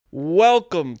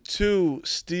Welcome to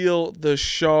Steele the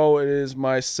Show. It is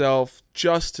myself,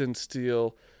 Justin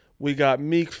Steele. We got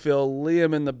Meek Phil,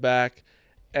 Liam in the back.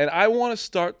 And I want to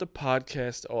start the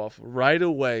podcast off right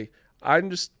away.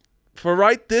 For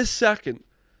right this second,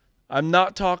 I'm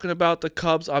not talking about the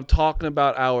Cubs. I'm talking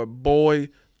about our boy,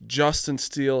 Justin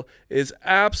Steele, is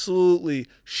absolutely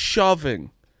shoving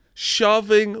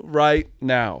right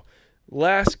now.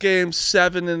 Last game,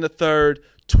 7 in the third,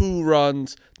 2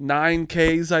 runs, 9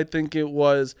 Ks, I think it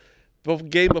was. The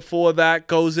game before that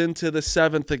goes into the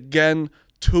seventh again,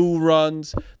 2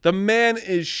 runs. The man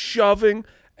is shoving,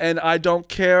 and I don't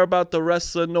care about the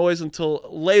rest of the noise until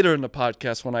later in the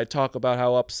podcast when I talk about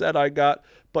how upset I got.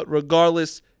 But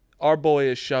regardless, our boy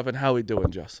is shoving. How we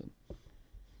doing, Justin?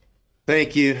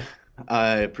 Thank you.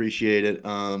 I appreciate it.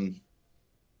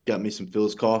 Got me some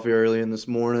Phil's coffee early in this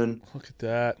morning. Look at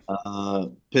that.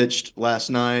 Pitched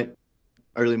last night,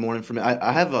 early morning for me.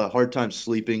 I have a hard time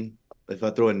sleeping. If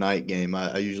I throw a night game,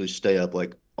 I usually stay up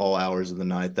like all hours of the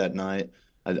night that night.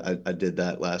 I did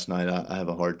that last night. I have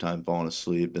a hard time falling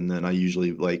asleep, and then I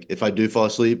usually like if I do fall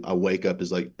asleep, I wake up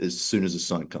as soon as the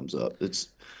sun comes up.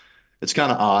 It's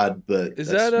kind of odd, but Is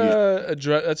that that's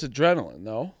usually that's adrenaline,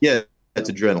 no? yeah. It's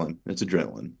adrenaline. It's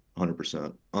adrenaline,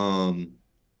 100%.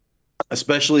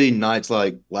 Especially nights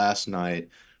like last night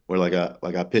where like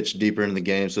I pitched deeper in the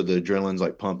game, so the adrenaline's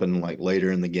like pumping like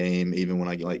later in the game, even when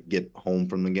I like get home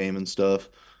from the game and stuff.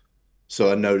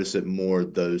 So I notice it more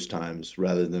those times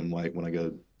rather than like when I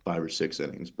go 5 or 6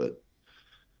 innings. But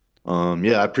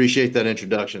yeah, I appreciate that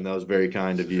introduction. That was very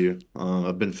kind of you.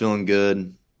 I've been feeling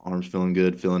good, arms feeling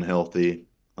good, feeling healthy.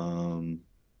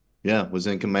 Yeah, was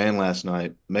in command last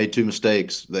night. Made 2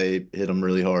 mistakes. They hit them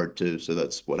really hard too, so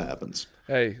that's what happens.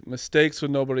 Hey, mistakes with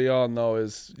nobody on though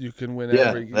is you can win Yeah,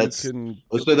 every you that's can.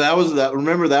 so that was that.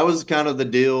 Remember, that was kind of the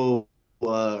deal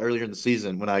earlier in the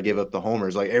season when I gave up the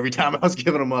homers. Like every time I was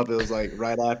giving them up, it was like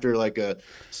right after like a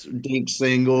dink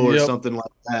single or Yep. something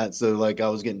like that. So like I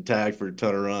was getting tagged for a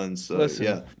ton of runs. So Listen,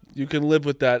 yeah, you can live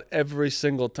with that every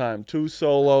single time. 2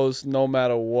 solos, no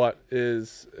matter what,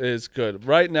 is good.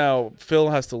 Right now,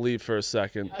 Phil has to leave for a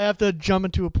second, I have to jump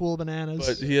into a pool of but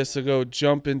bananas. he has to go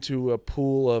jump into a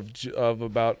pool of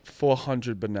about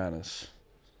 400 bananas.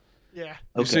 Yeah.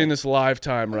 You're seeing okay. this live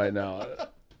time right now.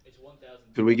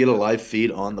 Could we get a live feed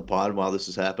on the pod while this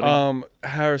is happening?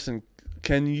 Harrison,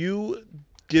 can you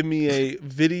give me a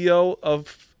video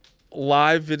of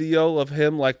live video of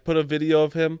him? Like, put a video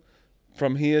of him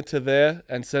from here to there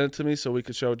and send it to me so we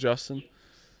could show Justin.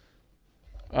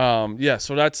 Yeah,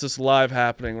 so that's just live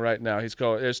happening right now. He's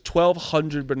going. There's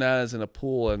 1,200 bananas in a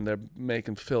pool, and they're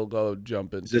making Phil go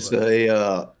jump Is into this it.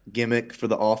 a gimmick for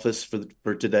the office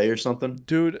for today or something?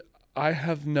 Dude, I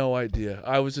have no idea.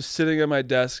 I was just sitting at my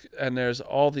desk, and there's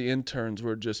all the interns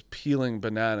were just peeling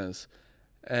bananas,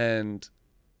 and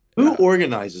Who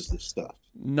organizes this stuff?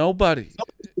 nobody.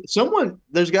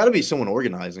 There's got to be someone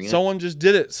organizing it. Someone just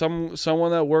did it.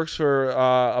 Someone that works for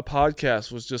a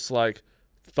podcast was just like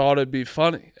thought it'd be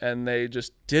funny, and they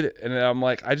just did it. And I'm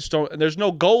like, I just don't. And there's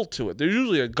no goal to it. There's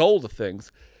usually a goal to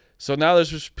things. So now there's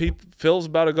just people. Phil's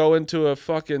about to go into a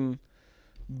fucking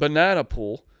banana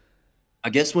pool. I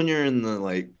guess when you're in the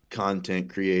like content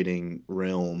creating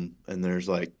realm and there's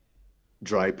like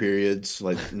dry periods,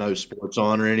 like no sports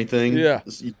on or anything, Yeah,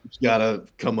 you just gotta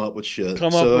come up with shit. come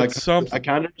up So with I something.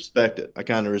 kind of respect it. I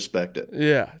kind of respect it.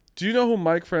 Yeah. Do you know who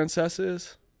Mike Francesa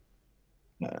is?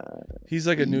 Uh, He's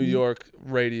like a New York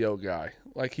radio guy.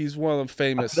 Like he's one of the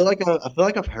famous. I feel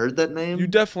like I've heard that You name.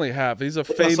 definitely have. He's a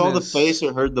If I saw the face famous.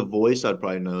 or heard the voice, I'd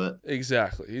probably know it.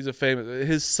 Exactly. He's a famous.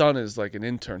 His son is like an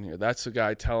intern here. That's the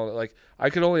guy telling. Like I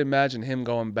could only imagine him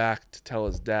going back to tell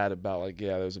his dad about like,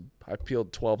 yeah, I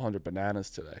peeled 1,200 bananas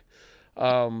today.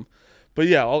 Um, but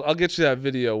yeah, I'll get you that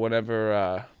video whenever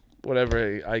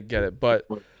I get it. But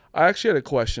I actually had a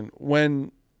question.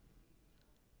 When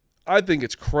I think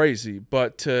it's crazy,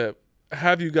 but to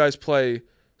have you guys play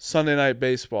Sunday night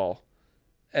baseball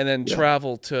and then Yeah,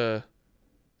 travel to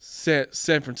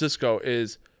San Francisco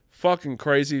is fucking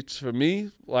crazy for me.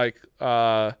 Like,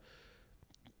 yeah.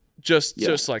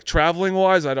 just like traveling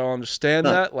wise, I don't understand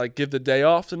No, that. Like, give the day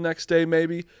off the next day,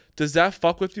 maybe. Does that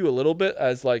fuck with you a little bit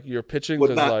as like you're pitching? well,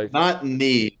 Because like, not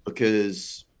me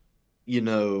because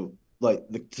like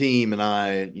the team and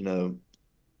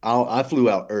I flew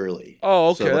out early,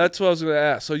 oh, so okay, like that's what I was gonna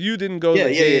ask. So you didn't go to yeah,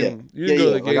 the yeah, yeah, game. You yeah, didn't go to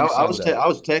yeah. the Like game I Sunday.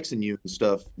 was texting you and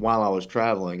stuff while I was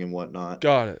traveling and whatnot.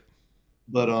 Got it.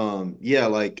 But yeah,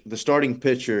 like the starting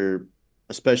pitcher,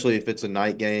 especially if it's a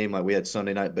night game, like we had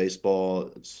Sunday night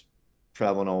baseball, it's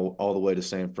traveling all the way to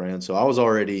San Fran. So I was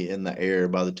already in the air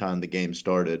by the time the game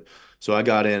started. So I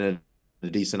got in a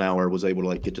decent hour, was able to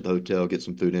like get to the hotel, get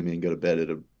some food in me, and go to bed at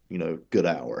a good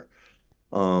hour.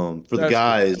 For the That's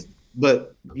good. guys.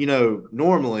 But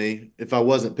normally if I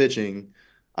wasn't pitching,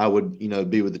 I would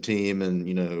be with the team, and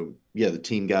yeah, the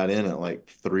team got in at like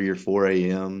 3 or 4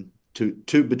 a.m.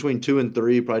 Two between 2 and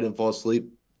 3. Probably didn't fall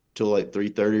asleep till like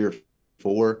 3:30 or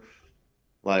 4.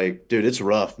 Like, dude, it's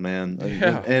rough, man.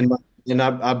 Yeah. And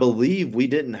I believe we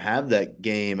didn't have that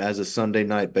game as a Sunday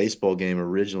night baseball game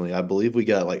originally. I believe we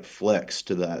got like flexed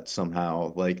to that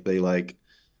somehow. Like they like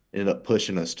ended up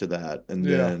pushing us to that. And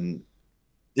Yeah. then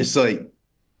it's like,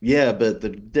 yeah, but the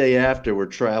day after we're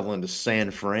traveling to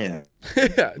San Fran.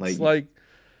 Yeah. It's Like, like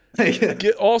like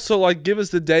also like give us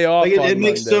the day off it on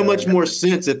makes so much Monday. more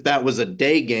sense if that was a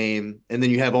day game and then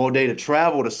you have all day to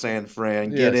travel to San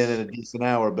Fran, get in Yes. a decent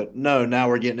hour. But no, now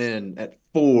we're getting in at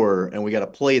 4 and we got to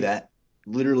play that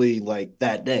literally like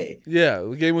that day. Yeah.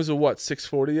 The game was a what,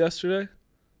 6:40 yesterday?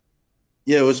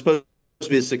 Yeah, it was supposed to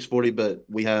be at 6:40, but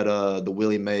we had the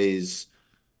Willie Mays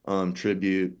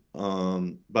tribute.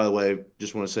 By the way,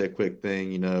 just want to say a quick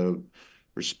thing,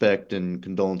 respect and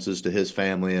condolences to his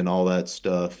family and all that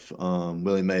stuff.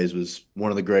 Willie Mays was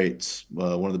one of the greats,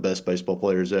 one of the best baseball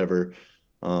players ever,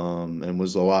 and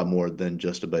was a lot more than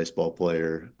just a baseball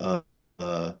player. Uh,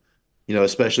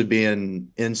 especially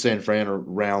being in San Fran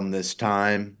around this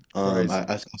time. Crazy.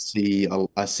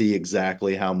 I see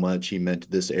exactly how much he meant to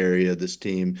this area, this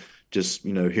team. Just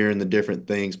hearing the different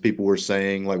things people were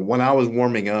saying. Like when I was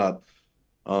warming up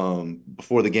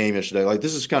before the game yesterday, like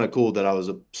this is kind of cool that I was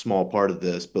a small part of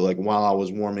this. But like while I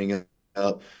was warming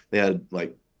up, they had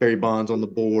like Barry Bonds on the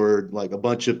board, like a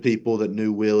bunch of people that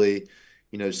knew Willie,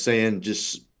 saying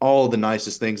just all the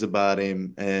nicest things about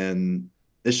him, and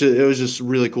it was just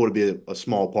really cool to be a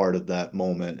small part of that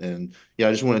moment. And yeah,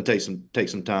 I just want to take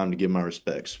some time to give my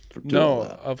respects to all No,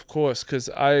 that. of course, because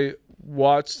I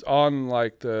watched on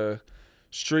like the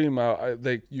stream.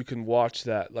 You can watch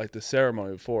that like the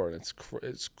ceremony before, and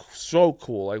it's so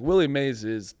cool. Like Willie Mays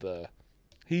is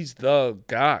he's the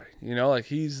guy. Like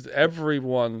he's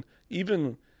everyone.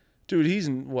 Even dude, he's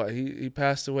what he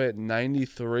passed away at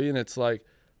 93, and it's like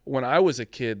when I was a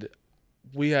kid,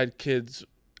 we had kids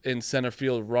in center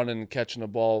field running and catching a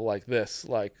ball like this,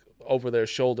 like over their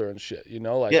shoulder and shit.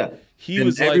 Like Yeah. he And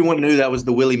was like everyone knew that was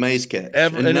the Willie Mays catch.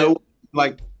 ever, And and it no,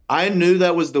 like I knew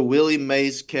that was the Willie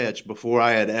Mays catch before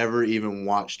I had ever even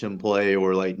watched him play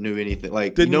or like knew anything.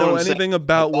 Like, you didn't know what know I'm saying? anything Like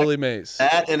about Willie Mays.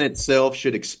 that in itself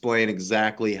should explain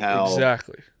exactly how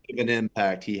Exactly. big an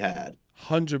impact he had.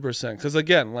 100%. Because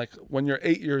again, like when you're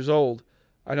 8 years old,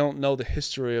 I don't know the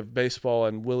history of baseball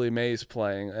and Willie Mays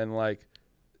playing,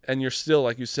 and you're still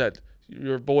like you said,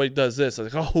 your boy does this,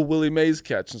 like Willie Mays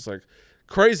catch. It's like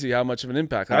crazy how much of an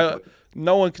impact. Exactly.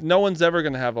 No one's ever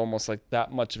gonna have almost like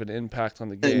that much of an impact on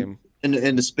the And game.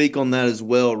 and to speak on that as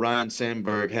well, Ryan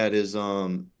Sandberg had his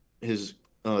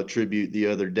tribute the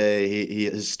other day.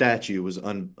 His statue was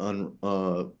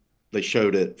they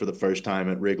showed it for the first time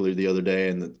at Wrigley the other day,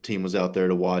 and the team was out there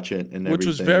to watch it and Which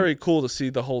was everything. very cool to see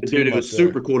the whole Dude, team it up was there.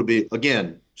 super cool to be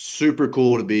again, super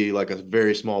cool to be like a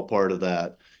very small part of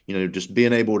that. Just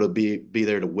being able to be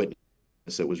there to witness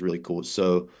it was really cool.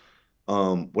 So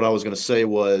what I was gonna say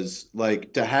was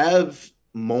like to have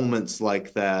moments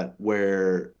like that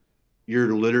where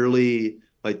you're literally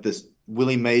like this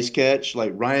Willie Mays catch,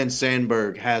 like Ryan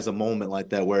Sandberg has a moment like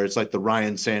that where it's like the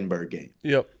Ryan Sandberg game,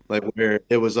 Yep. like where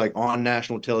it was like on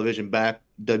national television back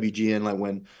WGN, like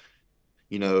when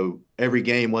every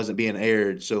game wasn't being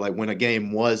aired. So like when a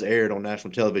game was aired on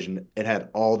national television, it had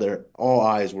all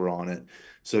eyes were on it.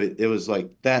 So it was like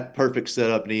that perfect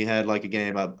setup. And he had like a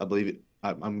game, I believe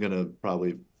I'm gonna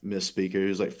probably misspeak here. He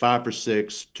was like 5 for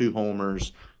 6, 2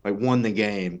 homers, like won the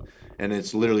game. And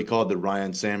it's literally called the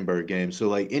Ryan Sandberg game. So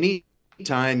like any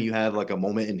time you have like a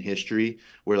moment in history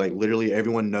where like literally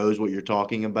everyone knows what you're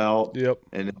talking about Yep.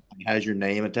 and it has your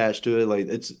name attached to it, like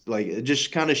it's like it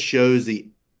just kind of shows the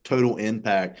total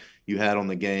impact you had on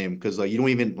the game. Because like you don't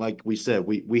even, like we said,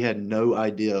 we had no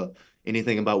idea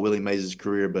anything about Willie Mays'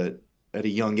 career, but at a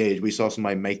young age we saw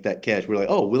somebody make that catch. We're like,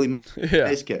 oh, Willie Yeah.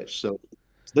 Mays catch. So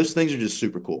those things are just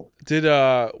super cool. Did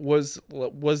was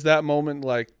that moment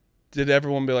like? Did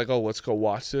everyone be like, "Oh, let's go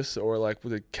watch this," or like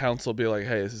would the council be like,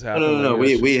 "Hey, this is No, no, happening"? no, no.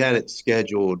 Like, We had it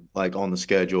scheduled like on the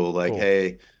schedule, like, cool.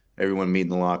 hey, everyone meet in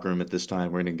the locker room at this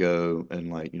time. We're gonna go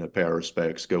and like pay our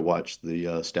respects, go watch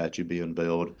the statue be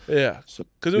unveiled. Yeah, So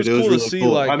because it dude, was it was cool to really see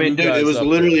cool. I like mean, you dude, it guys was up there.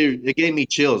 literally it gave me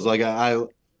chills. Like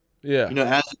Yeah,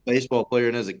 as a baseball player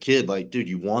and as a kid, like, dude,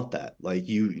 you want that. Like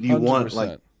you hundred want like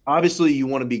percent. obviously you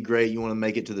want to be great, you want to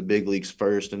make it to the big leagues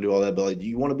first and do all that, but like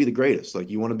you want to be the greatest. Like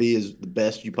you want to be as the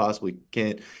best you possibly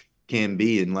can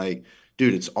be. And like,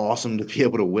 dude, it's awesome to be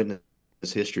able to witness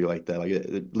history like that. Like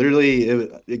it literally,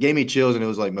 it gave me chills and it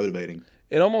was like motivating.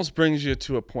 It almost brings you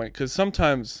to a point because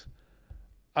sometimes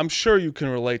I'm sure you can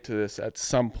relate to this at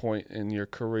some point in your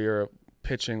career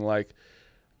pitching, like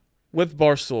with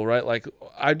Barstool, right? Like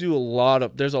I do a lot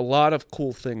of there's a lot of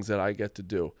cool things that I get to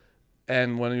do.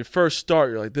 And when you first start,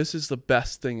 you're like, this is the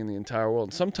best thing in the entire world.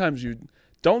 And sometimes you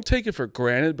don't take it for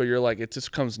granted, but you're like, it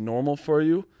just becomes normal for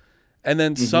you. And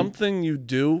then something you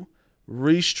do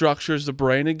restructures the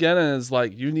brain again, and it's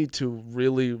like you need to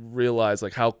really realize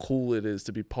like how cool it is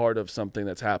to be part of something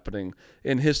that's happening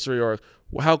in history, or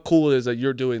how cool it is that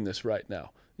you're doing this right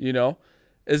now. You know,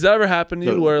 has that ever happened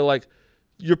to you where like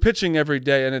you're pitching every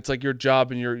day and it's like your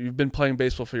job and you've been playing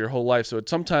baseball for your whole life, so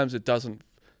sometimes it doesn't.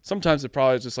 Sometimes it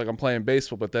probably is just like I'm playing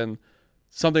baseball, but then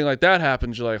something like that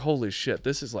happens, you're like, holy shit,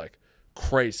 this is like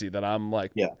crazy that I'm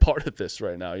like Yeah. part of this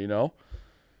right now, you know?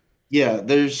 Yeah,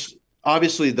 there's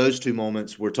obviously those two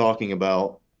moments we're talking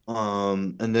about.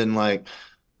 And then like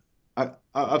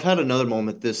I've had another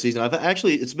moment this season. I've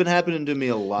actually it's been happening to me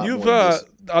a lot You've more this.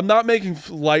 I'm not making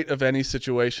light of any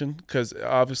situation because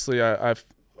obviously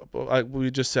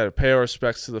we just said it, pay our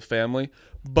respects to the family,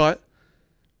 but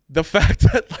the fact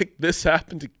that like this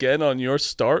happened again on your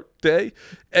start day,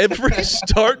 every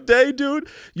start day, dude,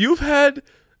 you've had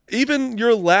even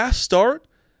your last start,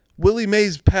 Willie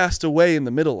Mays passed away in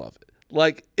the middle of it.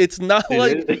 Like it's not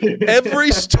like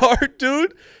every start,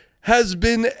 dude, has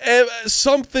been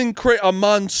something crazy. A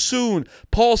monsoon,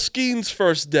 Paul Skeen's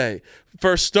first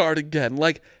start again.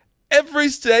 Like every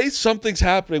day, something's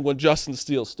happening when Justin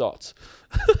Steele starts.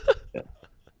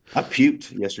 I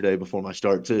puked yesterday before my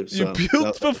start too. You So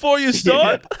puked before you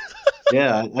start?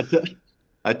 yeah,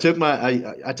 I take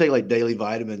like daily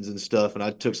vitamins and stuff, and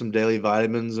I took some daily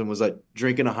vitamins and was like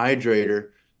drinking a hydrator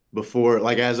before,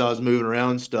 like as I was moving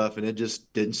around and stuff, and it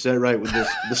just didn't set right with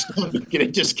the stomach, and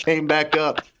it just came back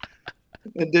up.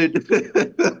 And dude,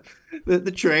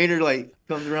 the trainer like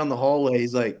comes around the hallway.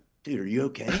 He's like, "Dude, are you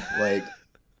okay?" Like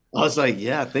I was like,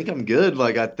 "Yeah, I think I'm good."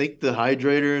 Like I think the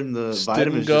hydrator and the Just didn't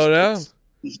vitamins go down.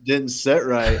 just didn't set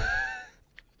right.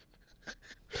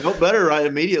 Felt better right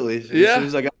immediately. As soon Yeah.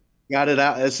 as I got it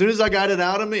out, as soon as I got it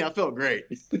out of me, I felt great.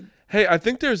 Hey, I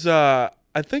think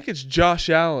it's Josh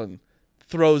Allen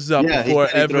throws up Yeah, he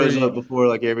said he throws up before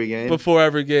like every game. before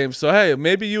every game. So hey,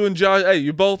 maybe you and Josh, hey,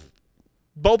 you both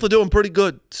are doing pretty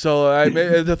good. So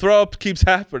the throw up keeps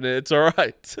happening. It's all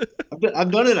right.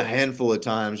 I've done it a handful of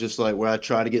times, just like where I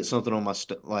try to get something on my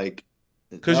like.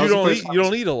 Because That was the first you time.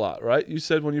 don't eat a lot, right? You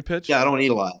said when you pitch. Yeah, I don't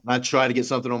eat a lot. I try to get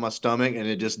something on my stomach, and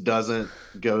it just doesn't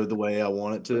go the way I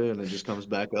want it to, and it just comes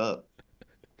back up.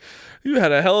 You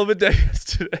had a hell of a day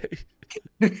yesterday.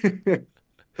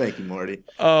 Thank you, Marty.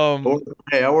 Um,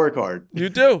 Hey, I work hard. you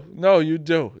do. No, you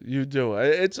do. You do.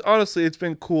 It's honestly, it's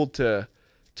been cool to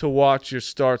watch your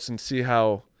starts and see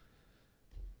how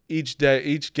each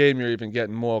game you're even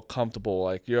getting more comfortable.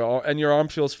 Like your arm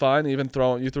feels fine. Even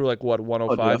you threw like what Oh, dude,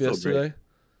 I 105 feel yesterday. great.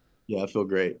 Yeah, I feel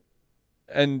great.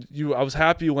 And I was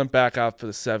happy you went back out for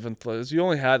the seventh. You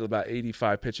only had about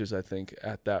 85 pitches, I think,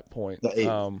 at that point. The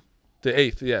eighth. The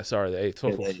eighth. Yeah, sorry, the eighth.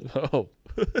 Yeah, the eighth. Oh.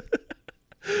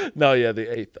 No, yeah,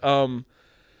 the eighth.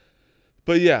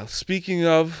 But yeah, speaking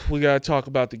of, we gotta talk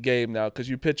about the game now because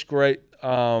you pitched great.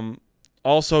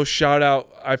 Also, shout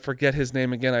out, I forget his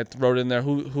name again. I wrote in there.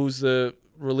 Who's the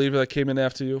reliever that came in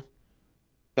after you?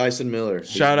 Tyson Miller.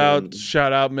 Shout out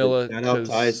Miller. Shout out 'cause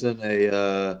Tyson,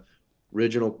 a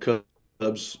original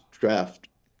Cubs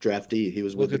draftee. He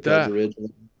was with Look the at Cubs that.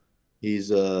 originally.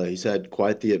 He's had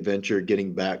quite the adventure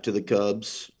getting back to the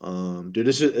Cubs. Dude,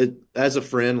 as a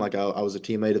friend, like I was a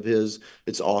teammate of his.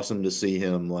 It's awesome to see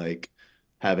him like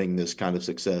having this kind of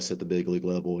success at the big league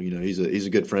level. You know, he's a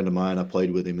good friend of mine. I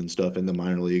played with him and stuff in the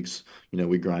minor leagues. You know,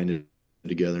 we grinded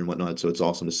together and whatnot. So it's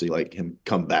awesome to see like him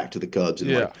come back to the Cubs and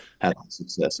Yeah, like have the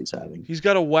success he's having. he's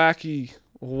got a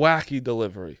wacky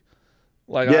delivery.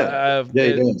 Like Yeah, yeah, he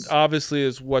it does. obviously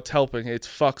is what's helping. It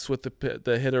fucks with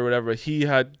the hitter or whatever. He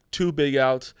had two big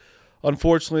outs.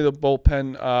 Unfortunately, the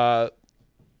bullpen,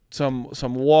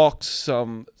 some walks,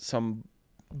 some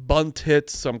bunt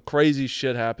hits, some crazy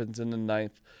shit happens in the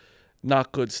ninth.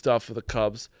 Not good stuff for the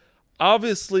Cubs.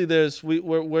 Obviously,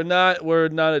 we're not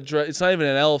it's not even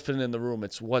an elephant in the room.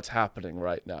 It's what's happening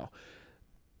right now.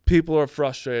 People are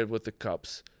frustrated with the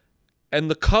Cubs. And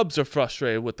the Cubs are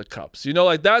frustrated with the Cubs. You know,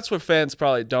 like that's what fans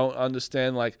probably don't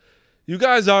understand. Like, you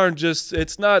guys aren't just.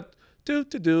 It's not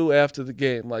do after the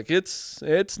game. Like it's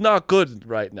not good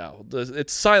right now.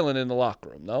 It's silent in the locker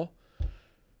room. No.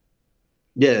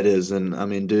 Yeah, it is. And I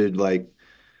mean, dude, like,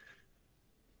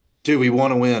 dude, we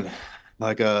want to win.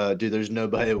 Like, dude, there's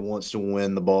nobody that wants to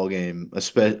win the ball game,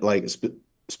 especially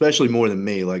especially more than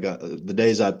me. Like the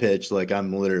days I pitch, like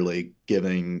I'm literally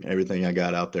giving everything I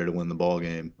got out there to win the ball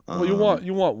game. Well,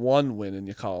 you want one win in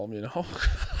your column, you know.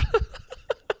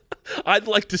 I'd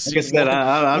like to see. Like I said, one.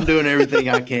 I'm doing everything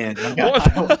I can.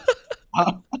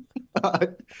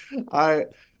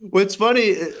 What's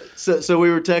funny, so we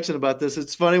were texting about this.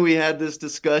 It's funny we had this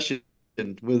discussion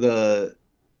with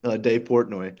Dave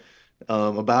Portnoy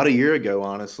about a year ago,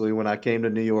 honestly, when I came to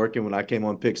New York and when I came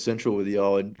on Pick Central with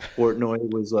y'all. And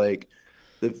Portnoy was like,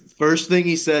 the first thing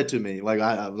he said to me, like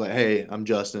I was like, "Hey, I'm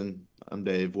Justin, I'm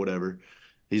Dave, whatever."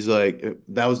 He's like,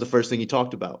 that was the first thing he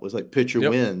talked about was like pitcher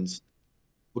wins.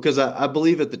 Because I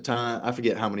believe at the time, I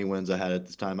forget how many wins I had at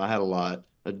this time. I had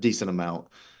a decent amount.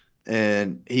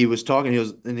 And he was talking,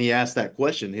 and he asked that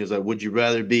question. He was like, would you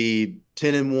rather be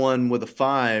 10-1 with a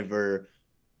 5 or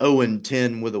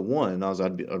 0-10 with a 1? And I was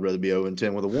like, I'd rather be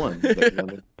 0-10 with a 1.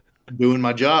 But, doing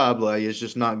my job, like it's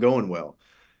just not going well.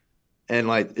 And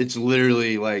like it's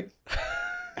literally like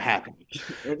happening.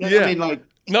 Yeah. I mean, like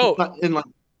no, and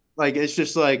like it's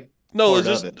just like no, it's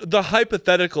just the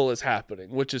hypothetical is happening,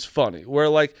 which is funny. Where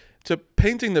like to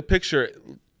painting the picture,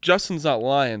 Justin's not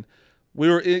lying.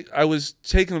 I was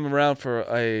taking him around for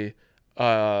like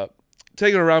a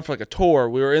tour.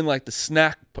 We were in like the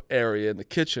snack area in the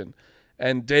kitchen,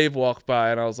 and Dave walked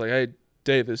by, and I was like, "Hey,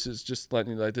 Dave, this is just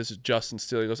letting you like this is Justin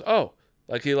Steele." He goes, "Oh,"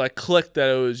 like he like clicked that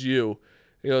it was you.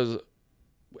 He goes,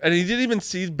 and he didn't even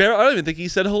see. I don't even think he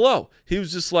said hello. He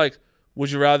was just like, would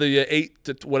you rather you 8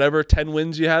 to whatever 10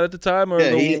 wins you had at the time? Or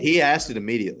he asked it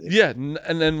immediately. Yeah, and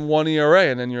then 1 ERA,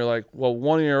 and then you're like, well,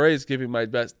 1 ERA is giving my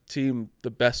best team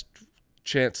the best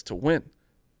chance to win.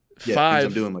 Yeah, 5,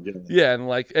 I'm doing my job. Yeah,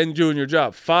 and doing your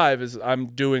job. 5 is I'm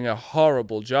doing a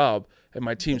horrible job, and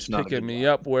my team's picking me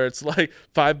up. Where it's like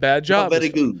 5 bad jobs. Not very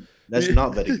good. That's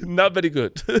not very good. Not very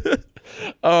good.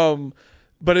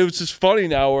 But it was just funny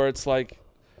now, where it's like,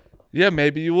 yeah,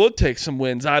 maybe you would take some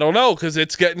wins. I don't know, because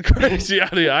it's getting crazy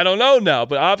out here. I don't know now,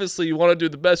 but obviously you want to do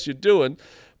the best you're doing.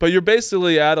 But you're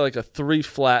basically at like a 3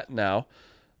 flat now,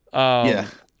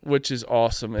 which is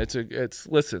awesome.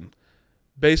 Listen,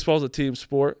 baseball's a team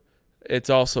sport. It's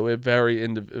also a very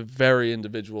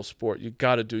individual sport. You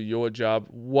got to do your job,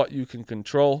 what you can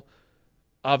control.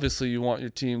 Obviously, you want your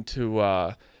team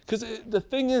to, because the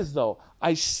thing is though,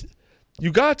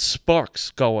 you got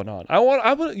sparks going on.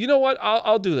 You know what?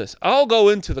 I'll do this. I'll go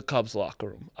into the Cubs locker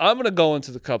room. I'm going to go into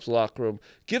the Cubs locker room,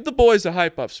 give the boys a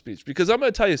hype up speech, because I'm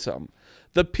going to tell you something.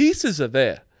 The pieces are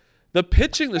there.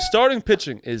 The starting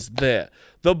pitching is there.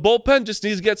 The bullpen just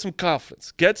needs to get some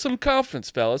confidence. Get some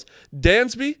confidence, fellas.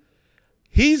 Dansby,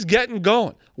 he's getting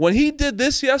going. When he did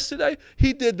this yesterday,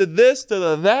 he did the this to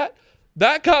the that.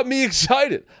 That got me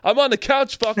excited. I'm on the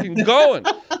couch fucking going.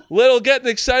 Little getting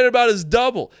excited about his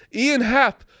double. Ian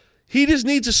Happ, he just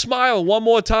needs to smile one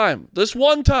more time. This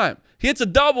one time. He hits a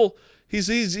double. He's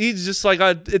just like,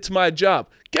 it's my job.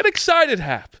 Get excited,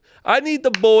 Happ. I need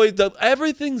the boy.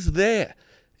 Everything's there.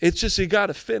 It's just you got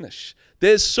to finish.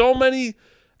 There's so many.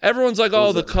 Everyone's like,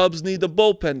 oh, the Cubs need the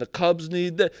bullpen. The Cubs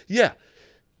need the. Yeah.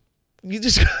 You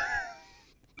just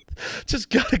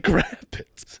got to grab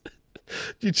it.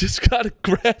 You just got to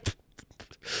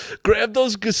grab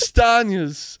those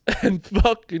Castañas and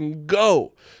fucking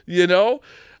go, you know?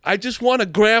 I just want to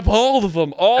grab all of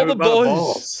them, all the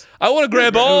boys. I want to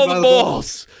grab all the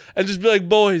balls and just be like,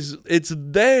 boys, it's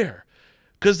there.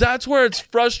 Because that's where it's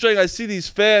frustrating. I see these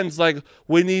fans like,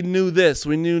 we need new this,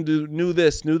 we need new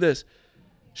this.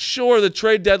 Sure, the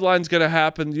trade deadline's going to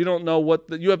happen. You don't know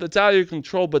you have it's out of your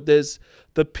control, but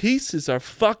the pieces are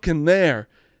fucking there.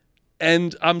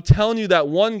 And I'm telling you that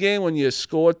one game when you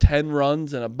score 10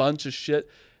 runs and a bunch of shit,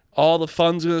 all the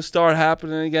fun's going to start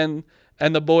happening again,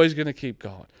 and the boys going to keep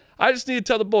going. I just need to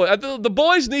tell the boys. The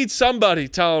boys need somebody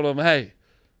telling them, hey,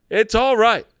 it's all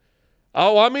right.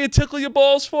 Oh, want me to tickle your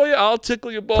balls for you? I'll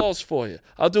tickle your balls for you.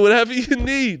 I'll do whatever you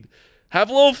need. Have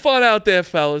a little fun out there,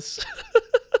 fellas.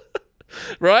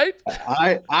 Right?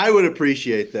 I would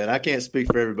appreciate that. I can't speak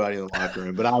for everybody in the locker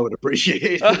room, but I would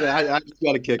appreciate it. I just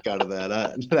got a kick out of that.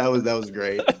 That was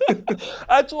great.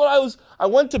 That's what I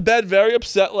went to bed very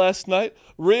upset last night.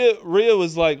 Rhea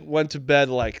was like, went to bed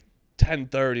like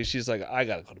 10:30. She's like, I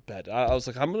gotta go to bed. I was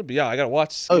like, I'm gonna be out. I gotta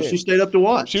watch this game. She stayed up to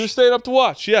watch. She was staying up to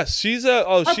watch. Yes,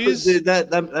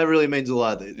 that really means a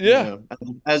lot. Yeah, you know,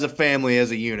 as a family,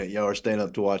 as a unit, y'all are staying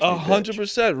up to watch.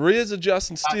 100%. Rhea's a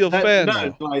Justin Steele fan.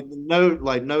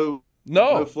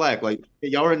 No flack. Like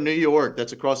y'all are in New York.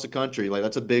 That's across the country. Like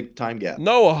that's a big time gap.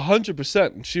 No,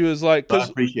 100%. And she was like, I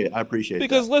appreciate it.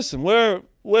 Because listen,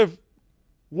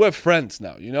 we're friends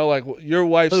now. You know, like your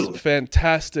wife's Totally.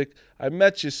 fantastic. I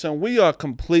met your son. We are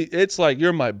complete. It's like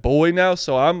you're my boy now.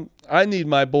 So I need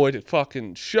my boy to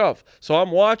fucking shove. So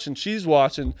I'm watching. She's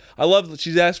watching. I love that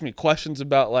she's asking me questions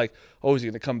about like, oh, is he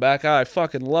gonna come back? I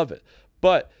fucking love it.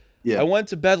 But Yeah. I went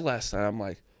to bed last night. I'm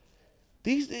like,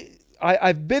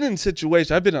 I've been in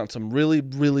situations. I've been on some really,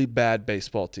 really bad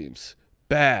baseball teams.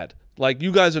 Bad. Like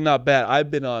you guys are not bad.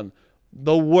 I've been on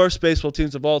the worst baseball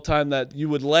teams of all time that you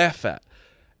would laugh at.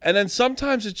 And then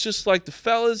sometimes it's just like the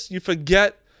fellas, you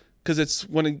forget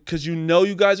because you know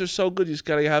you guys are so good, you just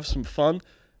got to have some fun.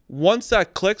 Once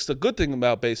that clicks, the good thing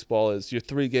about baseball is you're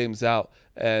 3 games out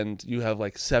and you have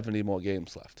like 70 more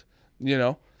games left. You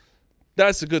know?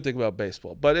 That's the good thing about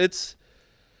baseball. But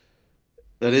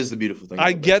that is the beautiful thing. I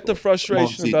about get the baseball.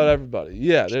 frustration about everybody.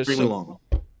 Yeah, there's Extremely long.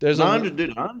 There's I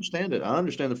understand it. I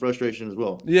understand the frustration as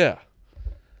well. yeah.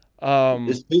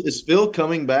 Is Phil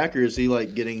coming back, or is he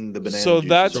like getting the banana? So juice?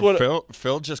 that's So what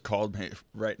Phil just called me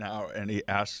right now, and he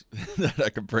asked that I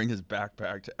could bring his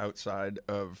backpack to outside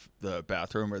of the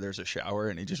bathroom where there's a shower,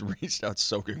 and he just reached out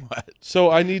soaking wet.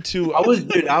 So I need to. I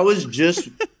was just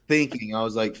thinking. I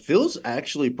was like, Phil's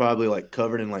actually probably like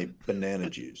covered in like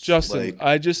banana juice. Justin, Like,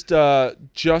 I just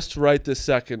right this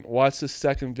second. Watch the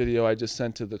second video I just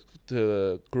sent to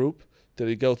the group. Did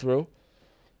he go through?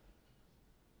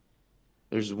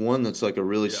 there's one that's like a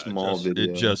really small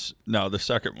video. The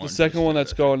second one. The second one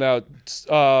that's going out.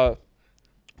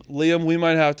 Liam, we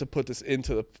might have to put this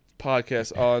into the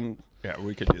podcast on Yeah,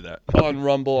 we could do that. on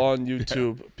Rumble on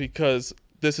YouTube because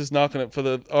this is not going to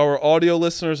for our audio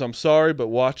listeners. I'm sorry, but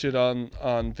watch it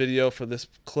on video for this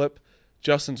clip.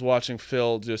 Justin's watching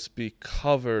Phil just be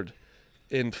covered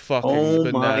in fucking Oh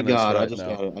bananas my god! right I just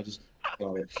now. got it. I just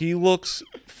got it. He looks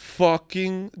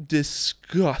fucking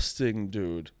disgusting,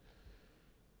 dude.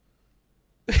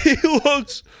 He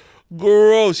looks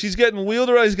gross. He's getting wheeled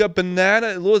around. He's got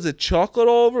banana. Was it chocolate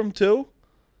all over him too?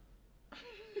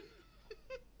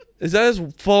 Is that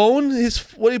his phone?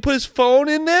 He put his phone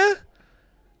in there?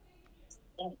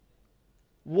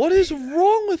 What is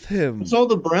wrong with him? It's all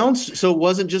the browns. So it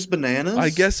wasn't just bananas. I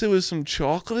guess it was some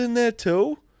chocolate in there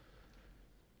too.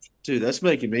 Dude, that's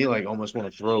making me like almost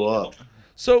want to throw up.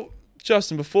 So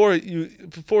Justin, before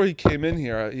he came in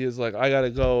here, he was like, "I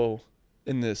gotta go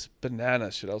in this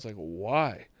banana shit." I was like,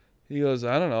 "Why?" He goes,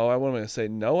 "I don't know. I want to say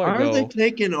no." Why are they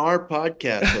taking our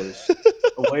podcast hosts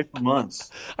away from us?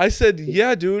 I said,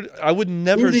 "Yeah, dude. I would Who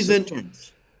never." are these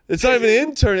interns? It's not even an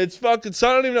intern. It's fucking. So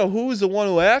I don't even know who's the one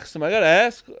who asked him. I gotta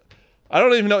ask. I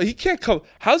don't even know. He can't come.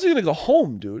 How's he gonna go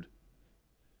home, dude?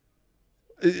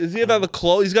 Is he out of the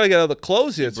clothes? He's gotta get out of the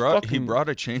clothes here. He brought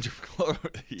a change of clothes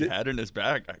he had in his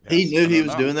bag. I guess. He knew I he don't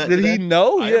was know. doing that. Did he today?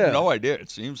 know? I Yeah. have no idea. It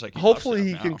seems like Hopefully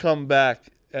he must can have come back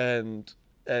and.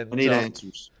 I need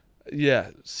answers. Yeah,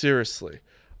 seriously.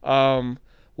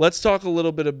 Let's talk a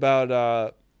little bit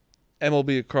about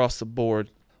MLB across the board.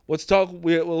 Let's talk. A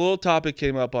little topic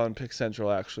came up on Pick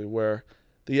Central actually, where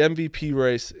the MVP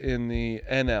race in the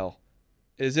NL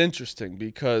is interesting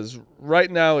because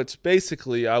right now it's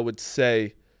basically, I would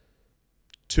say,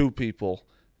 2 people,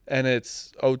 and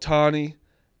it's Ohtani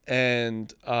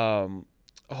and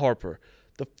Harper.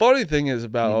 The funny thing is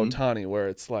about Ohtani, where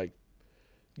it's like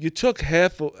you took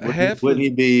half. Wouldn't he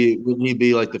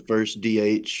be like the first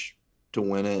DH to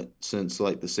win it since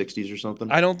like the 60s or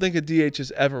something? I don't think a DH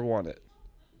has ever won it.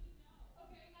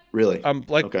 Really? I'm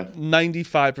like Okay.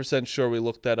 95% sure we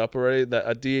looked that up already, that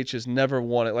a DH has never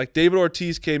won it. Like David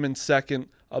Ortiz came in second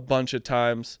a bunch of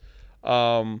times.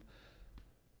 Liam,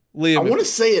 I want to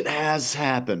say it has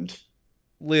happened.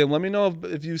 Liam, let me know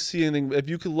if you see anything. If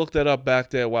you could look that up back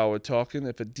there while we're talking,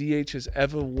 if a DH has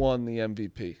ever won the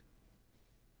MVP.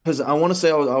 Because I want to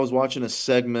say I was watching a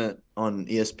segment on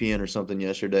ESPN or something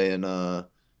yesterday, and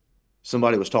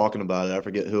somebody was talking about it. I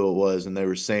forget who it was, and they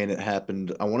were saying it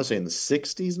happened, I want to say in the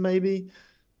 60s maybe.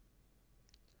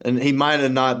 And he might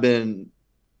have not been,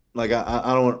 like,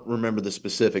 I don't remember the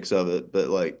specifics of it, but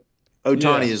like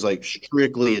Ohtani Yeah. is like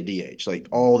strictly a DH. Like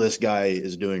all this guy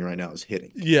is doing right now is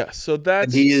hitting. Yeah, so And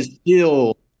that's he is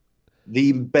still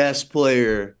the best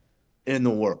player in the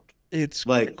world. it's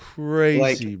like-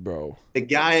 crazy, bro. The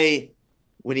guy,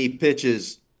 when he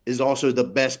pitches, is also the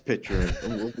best pitcher,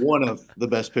 one of the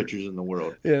best pitchers in the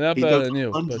world. Yeah, not He better goes than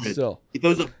you, but 100. still. He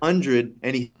throws 100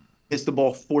 and he hits the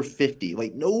ball 450.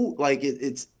 Like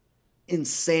it's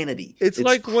insanity. It's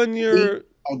like when you're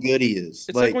how good he is.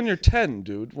 It's like when you're 10,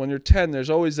 dude. When you're 10, there's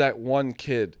always that one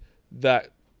kid that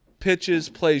pitches,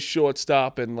 plays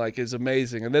shortstop, and like is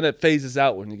amazing, and then it phases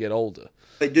out when you get older.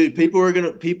 like, dude,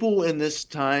 people in this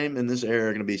time in this era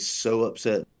are gonna be so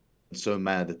upset so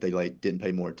mad that they like didn't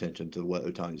pay more attention to what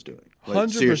Otani's doing. Like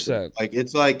 100%.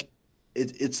 seriously,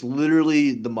 it's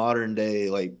literally the modern day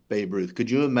like Babe Ruth.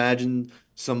 Could you imagine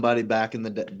somebody back in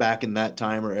that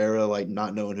time or era like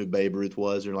not knowing who Babe Ruth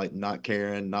was or like not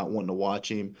caring, not wanting to watch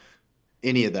him,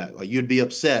 any of that? Like you'd be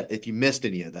upset if you missed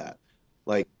any of that.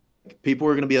 Like people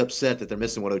are going to be upset that they're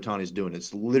missing what Otani's doing.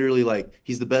 It's literally like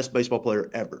he's the best baseball player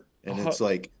ever, and it's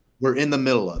like we're in the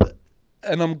middle of it.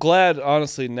 And I'm glad,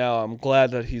 honestly, now I'm glad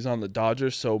that he's on the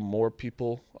Dodgers, so more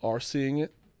people are seeing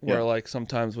it. Where like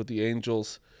sometimes with the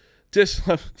Angels, just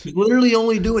he's literally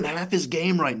only doing half his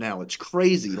game right now. It's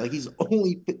crazy. Like he's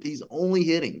only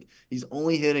hitting. He's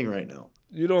only hitting right now.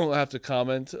 You don't have to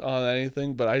comment on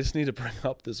anything, but I just need to bring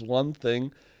up this one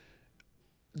thing.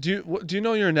 Do you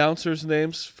know your announcers'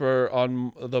 names for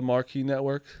on the Marquee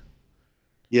Network?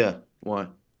 Yeah. Why?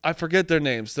 I forget their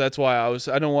names. That's why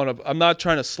I don't want to. I'm not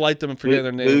trying to slight them and forget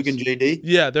their names. Boog and JD.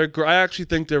 Yeah, I actually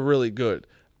think they're really good.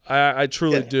 I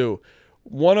truly do.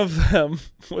 One of them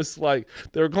was like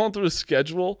they were going through the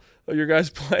schedule of your guys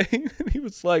playing, and he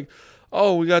was like,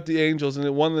 "Oh, we got the Angels,"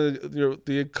 and one of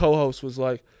the co-host was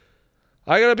like,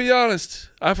 "I gotta be honest,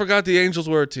 I forgot the Angels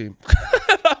were a team."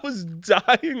 I was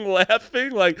dying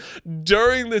laughing like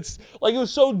during this. Like it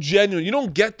was so genuine. You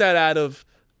don't get that out of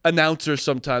announcers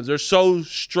sometimes. They're so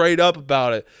straight up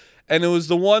about it. And it was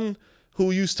the one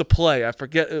who used to play. I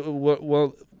forget.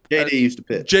 Well, JD used to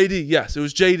pitch. JD, yes, it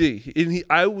was JD. And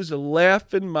I was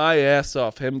laughing my ass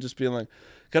off. Him just being like,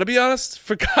 "Gotta be honest,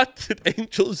 forgot that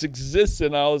Angels exist."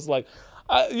 And I was like,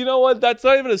 you know what? That's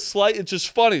not even a slight. It's just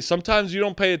funny. Sometimes you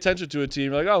don't pay attention to a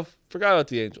team. You're like, oh, forgot about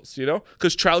the Angels,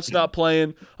 because Trout's not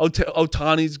playing.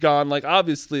 Otani's gone. Like,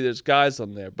 obviously, there's guys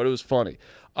on there, but it was funny.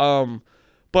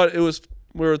 But it was.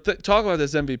 We were talking about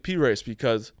this MVP race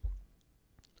because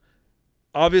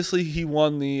obviously he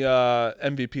won the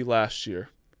MVP last year.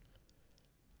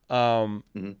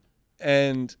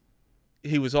 And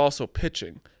he was also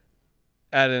pitching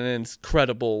at an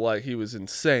incredible, like he was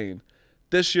insane.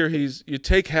 This year you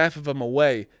take half of him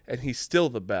away and he's still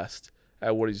the best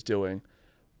at what he's doing.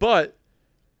 But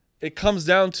it comes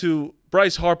down to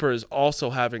Bryce Harper is also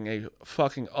having a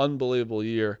fucking unbelievable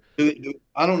year.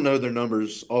 I don't know their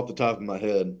numbers off the top of my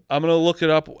head. I'm gonna look it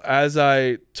up as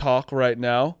I talk right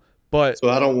now. But so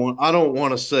I don't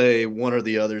want to say one or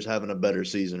the other's having a better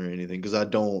season or anything because I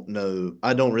don't know.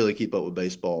 I don't really keep up with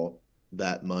baseball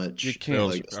that much. You can't.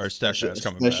 Like, our stat guy's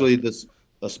coming back.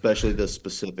 Especially the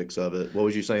specifics of it. What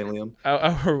was you saying, Liam?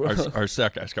 Our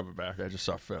stat guy's coming back. I just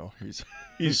saw Phil.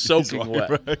 He's soaking wet.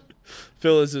 Right.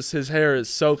 Phil his hair is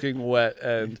soaking wet,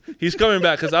 and he's coming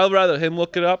back because I'd rather him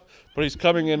look it up, but he's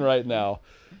coming in right now.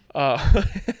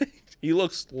 He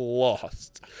looks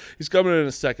lost. He's coming in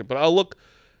a second, but I'll look.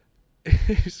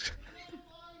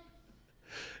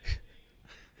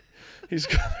 He's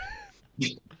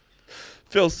coming.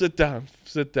 Phil, sit down.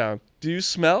 Sit down. Do you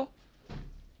smell?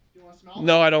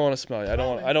 No, I don't want to smell you. I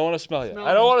don't want to smell you.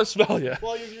 I don't want to smell you.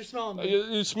 Well, you're smelling me.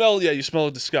 You smell. Yeah, you smell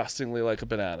disgustingly like a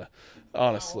banana.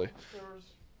 Honestly.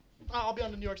 I'll be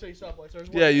on the New York City subway. So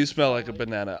yeah, you smell like a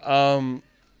banana.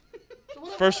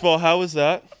 First of all, how was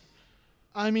that?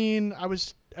 I mean, I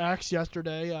was asked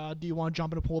yesterday, do you want to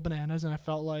jump in a pool of bananas? And I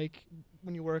felt like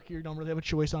when you work here, you don't really have a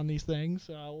choice on these things.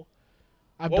 So,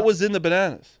 what was in the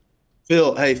bananas?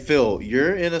 Phil,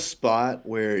 you're in a spot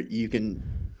where you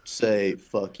can say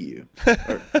 "fuck you."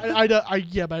 Yeah, but I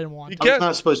didn't want to. I'm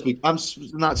not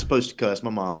supposed to cuss. My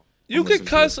mom. You can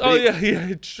cuss. Oh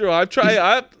yeah, true.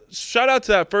 Shout out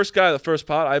to that first guy, the first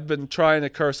pot. I've been trying to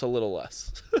curse a little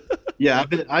less. Yeah,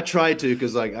 I try to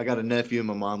because like I got a nephew and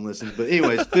my mom listens. But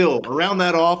anyways, Phil, around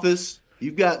that office,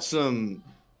 you got some,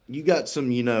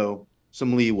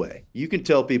 some leeway. You can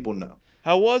tell people no.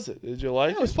 How was it? Did you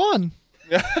like it? It was fun.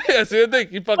 Yeah, see, I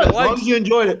think you fucking liked it. As long as you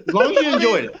enjoyed it. As long as you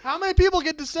enjoyed it. How many people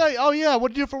get to say, "Oh yeah, what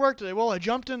did you do for work today?" Well, I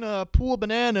jumped in a pool of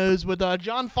bananas with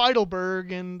John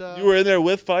Feidelberg and. You were in there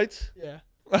with Fights? Yeah.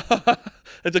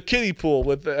 It's a kiddie pool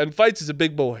and Fights is a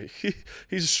big boy.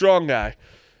 He's a strong guy.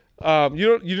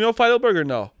 You know Feidelberg or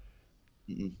no?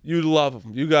 Mm-mm. You'd love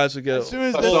him. You guys would get. As soon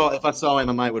as if I saw him,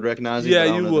 I might would recognize him. Yeah,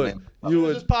 you would. You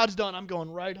would. This pod's done. I'm going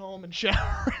right home and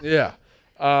showering. Yeah.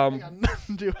 I got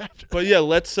nothing to do after. But yeah,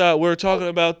 let's. We're talking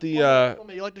about the.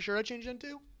 You like the shirt I changed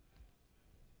into?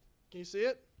 Can you see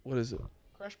it? What is it?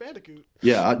 Crash Bandicoot.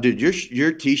 Yeah, dude,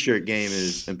 your T-shirt game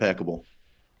is impeccable.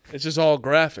 It's just all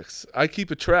graphics. I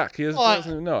keep a track. He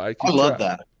doesn't even know. I love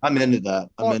that. I'm into that.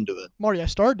 I'm into it. Marty, I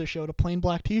started the show with a plain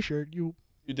black T-shirt. You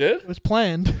did? It was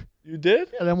planned. You did?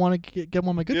 Yeah, I didn't want to get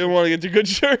one of my good. You didn't want to get your good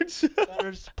shirts.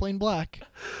 It's plain black.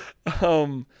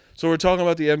 So we're talking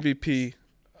about the MVP.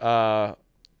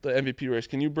 The MVP race.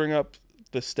 Can you bring up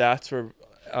the stats for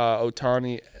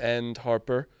Ohtani and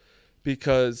Harper,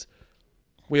 because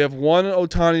we have one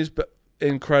Ohtani's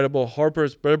incredible,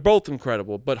 they're both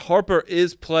incredible, but Harper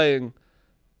is playing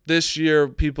this year.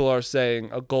 People are saying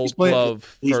a Gold Glove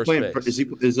first base.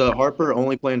 Is Harper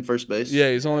only playing first base?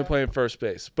 Yeah, he's only playing first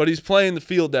base, but he's playing the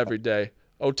field every day.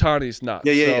 Ohtani's not.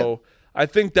 Yeah. I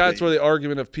think that's where the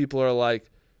argument of people are like,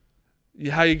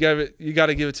 how you got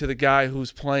to give it to the guy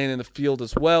who's playing in the field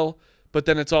as well. But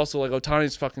then it's also like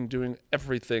Ohtani's fucking doing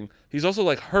everything. He's also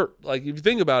like hurt. Like if you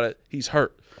think about it, he's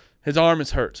hurt. His arm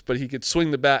is hurt, but he could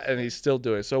swing the bat and he's still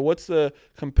doing it. So what's the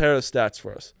comparative stats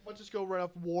for us? Let's just go right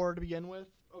off WAR to begin with.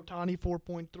 Ohtani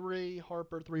 4.3,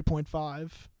 Harper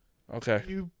 3.5. Okay.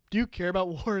 Do you care about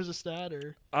WAR as a stat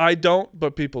or? I don't,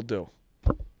 but people do.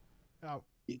 Oh.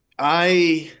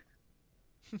 I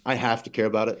have to care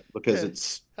about it because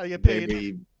it's how you get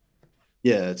paid.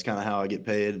 It's kind of how I get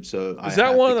paid. So is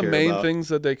that one of the main things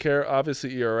that they care?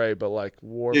 Obviously ERA, but like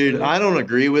WAR. Dude, I don't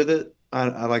agree with it.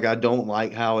 I don't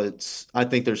like how it's. I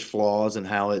think there's flaws in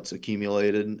how it's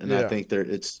accumulated, and I think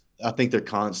they're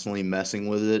constantly messing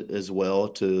with it as well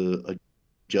to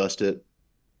adjust it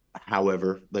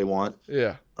however they want.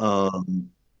 Yeah. I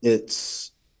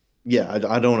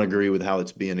don't agree with how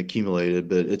it's being accumulated,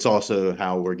 but it's also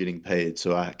how we're getting paid.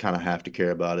 So I kind of have to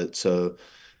care about it. So,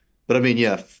 but I mean,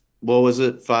 yeah. What was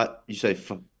it? You say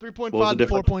 3.5 to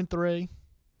 4.3.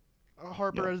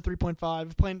 Harper is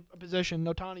 3.5. Playing a position.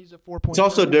 Ohtani's at 4.3. It's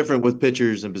also different with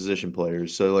pitchers and position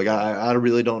players. So, like, I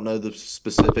really don't know the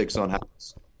specifics on how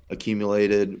it's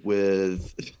accumulated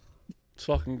with. This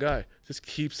fucking guy just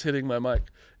keeps hitting my mic.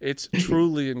 It's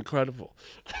truly incredible.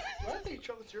 I think you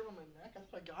chocolate syrup on my neck. I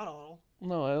thought I got all.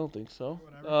 No, I don't think so.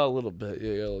 A little bit. Yeah,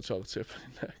 a little chocolate syrup on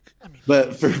your neck.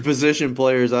 But for position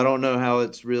players, I don't know how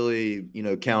it's really,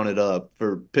 counted up.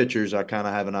 For pitchers, I kind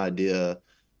of have an idea.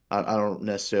 I don't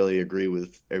necessarily agree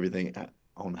with everything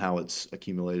on how it's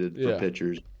accumulated for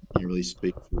pitchers. I can't really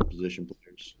speak for position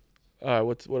players. All right,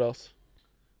 what else?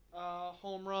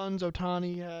 Home runs,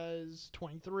 Ohtani has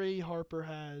 23, Harper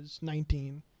has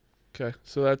 19. Okay,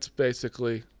 so that's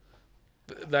basically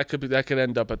that could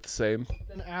end up at the same.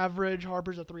 Then average,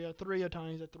 Harper's at 303,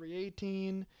 Ohtani's at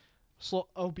 318.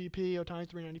 OBP, Ohtani's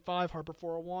 395, Harper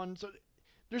 401. So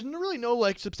there's really no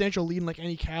like substantial lead in like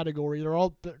any category. They're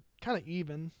kind of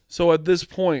even. So at this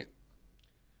point,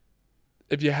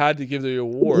 if you had to give the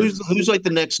award, who's like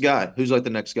the next guy? Who's like the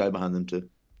next guy behind them two?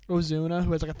 Ozuna,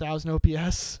 who has like 1,000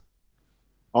 OPS.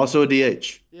 Also a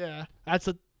DH. Yeah, it's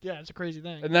a crazy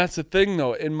thing. And that's the thing,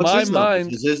 though. In my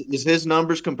mind, is his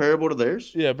numbers comparable to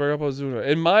theirs? Yeah, bring up Ozuna.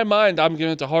 In my mind, I'm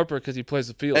giving it to Harper because he plays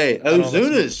the field. Hey,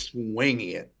 Ozuna's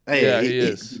swinging it. Hey, yeah, he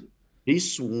is.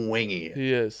 He's swinging it.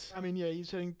 He is. I mean, yeah, he's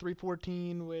hitting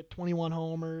 314 with 21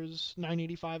 homers,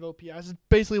 985 OPS. It's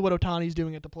basically what Ohtani's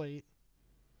doing at the plate.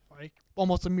 Like,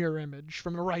 almost a mirror image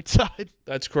from the right side.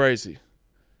 That's crazy.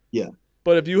 Yeah.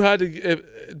 But if you had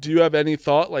to, do you have any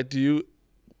thought? Like,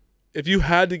 if you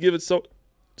had to give it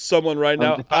someone right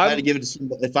now, if I had to give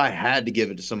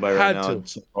it to somebody right now,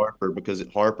 it's Harper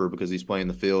because he's playing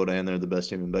the field and they're the best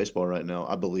team in baseball right now.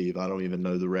 I believe. I don't even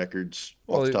know the records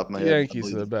off the top of my head. The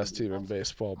Yankees are the best team in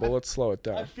baseball, but let's slow it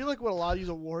down. I feel like what a lot of these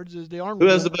awards is they aren't. Who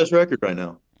has the best record right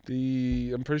now?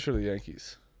 I'm pretty sure the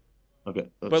Yankees. Okay,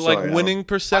 but like winning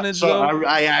percentage though.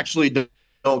 I actually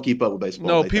don't keep up with baseball.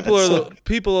 No,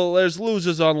 people. There's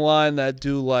losers online that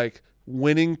do like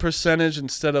winning percentage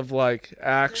instead of like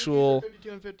actual. 52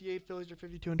 and 58. Phillies are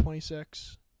 52 and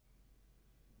 26.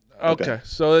 Okay,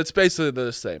 so it's basically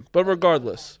the same. But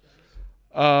regardless,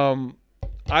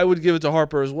 I would give it to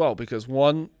Harper as well because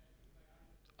one,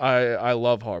 I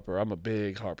love Harper. I'm a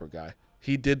big Harper guy.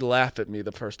 He did laugh at me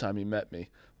the first time he met me,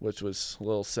 which was a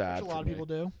little sad. Which a lot of people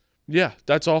do. Yeah,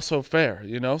 that's also fair,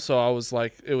 So I was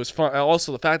like, it was fun.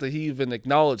 Also, the fact that he even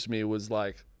acknowledged me was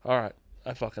like, all right,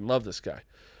 I fucking love this guy.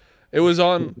 It was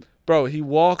on, bro. He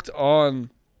walked on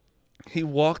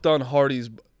Hardy's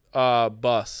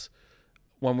bus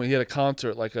when we had a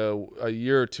concert like a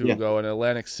year or two ago in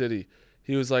Atlantic City.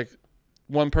 He was like,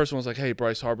 one person was like, "Hey,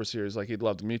 Bryce Harper's here. He's like, he'd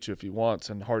love to meet you if he wants."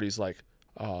 And Hardy's like,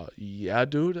 "Yeah,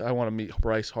 dude, I want to meet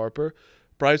Bryce Harper."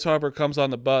 Bryce Harper comes on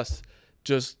the bus,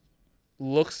 just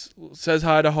says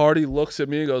hi to Hardy, looks at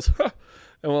me, and goes, huh,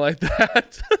 and went like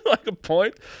that, like a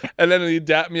point. And then he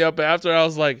dapped me up after. I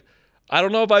was like, I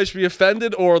don't know if I should be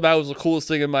offended or that was the coolest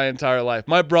thing in my entire life.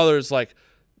 My brother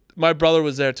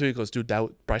was there too. He goes, dude,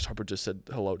 Bryce Harper just said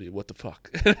hello to you. What the fuck?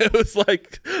 And it was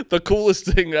like the coolest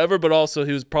thing ever, but also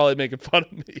he was probably making fun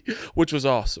of me, which was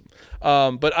awesome.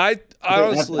 But I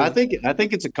honestly, I think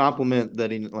it's a compliment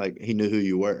that he knew who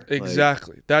you were.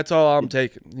 Exactly. That's all I'm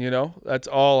taking. That's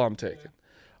all I'm taking.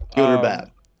 Good or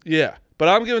bad. Yeah. But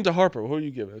I'm giving to Harper. Who are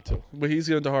you giving it to? But he's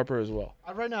giving to Harper as well.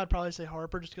 Right now, I'd probably say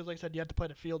Harper, just because, like I said, you have to play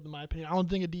the field, in my opinion. I don't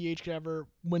think a DH could ever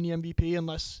win the MVP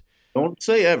unless. Don't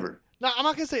say ever. No, I'm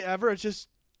not gonna say ever. It's just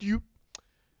you.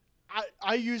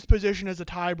 I use position as a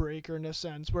tiebreaker in this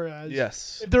sense, whereas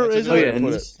Yes. if there That's a is good way a, to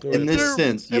put it. in this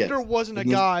sense, if yes. there wasn't a In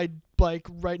this- guy like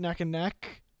right neck and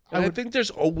neck, I think there's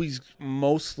always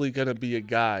mostly going to be a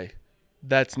guy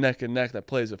that's neck and neck that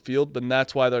plays a field, but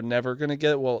that's why they're never going to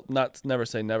get it. Well, not never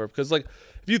say never, because like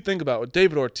if you think about it,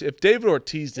 if David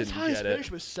Ortiz his didn't highest get it,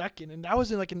 finish was second, and that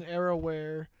was in like an era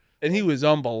where and he was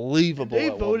unbelievable. they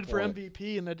at one voted for point.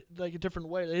 MVP in a different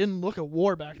way. They didn't look at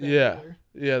WAR back then. Yeah, either.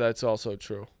 yeah, that's also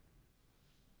true.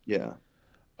 Yeah.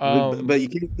 Um, But you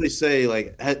can't really say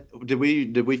like, did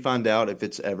we find out if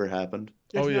it's ever happened?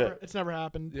 It's never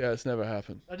happened. yeah, it's never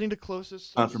happened. I think the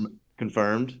closest.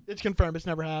 Confirmed. It's confirmed. It's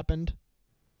never happened.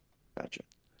 Gotcha.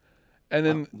 And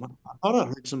then I thought I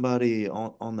heard somebody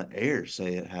on the air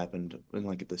say it happened in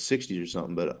like at the 60s or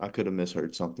something, but I could have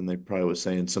misheard something. They probably was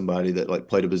saying somebody that like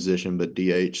played a position but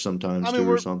DH sometimes I mean,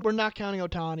 or something. we're not counting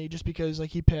Ohtani just because like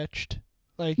he pitched.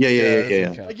 Like Yeah.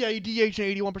 doesn't Like he DH'd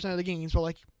in 81% of the games, but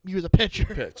like he was a pitcher.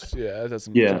 pitched. Yeah, that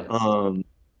doesn't. Yeah. count.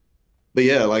 But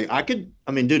yeah, like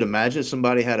I mean, dude, imagine if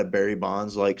somebody had a Barry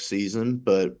Bonds like season,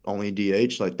 but only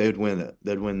DH, like they'd win it.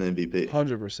 They'd win the MVP.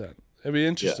 100%. It'd be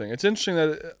interesting. It's interesting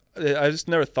that I just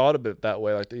never thought of it that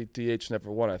way. Like the DH never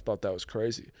won. I thought that was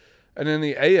crazy. And in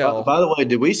the AL, By the way,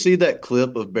 did we see that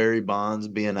clip of Barry Bonds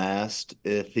being asked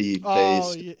if he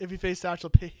faced? Yeah, if he faced Satchel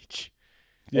Paige.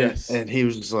 yes, And he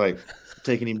was just like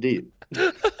taking him deep.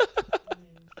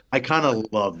 I kind of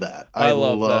love that. I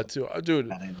love that too, dude.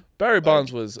 that. Barry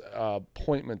Bonds was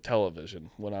appointment television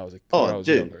when I was dude.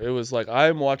 younger. It was like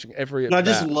I'm watching every. But I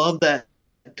just at-bat. love that.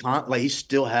 Like he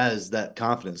still has that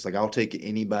confidence. Like I'll take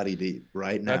anybody deep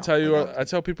right now. That's how you Like, are.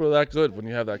 That's how people are that good when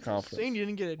you have that Saying confidence. you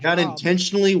didn't get a Got job.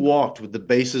 intentionally walked with the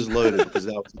bases loaded because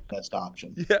that was the best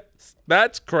option. Yes,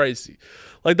 that's crazy.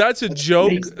 Like that's a joke.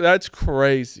 crazy. That's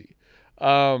crazy.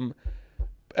 And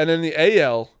in the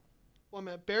AL, Well,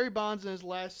 man, Barry Bonds in his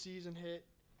last season hit,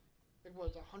 like, what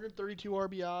was it, 132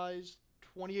 RBIs,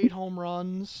 28 home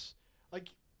runs. Like,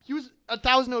 he was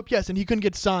 1,000 OPS, and he couldn't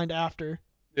get signed after.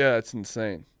 yeah, that's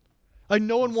insane. Like,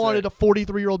 no one wanted a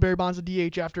 43-year-old Barry Bonds to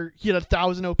DH after he had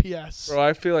 1,000 OPS. Bro,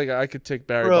 I feel like I could take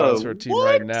Barry Bro, Bonds for a team what?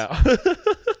 right now.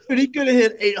 Dude, he could have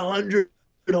hit 800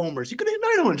 homers. He could have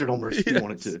hit 900 homers if he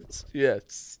wanted to.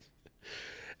 Yes.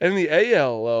 And in the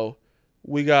AL, though,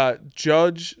 we got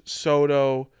Judge,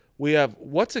 Soto. We have,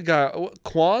 what's a guy?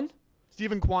 Kwan?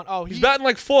 Stephen Kwan. Oh, He's batting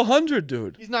like 400,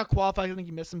 dude. He's not qualified. I think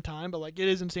he missed some time, but, like, it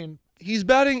is insane. He's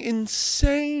batting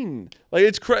insane. Like,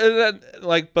 it's crazy.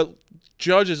 Like, but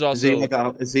Judge is also.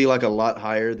 Is he like a lot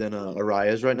higher than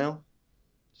Arias right now?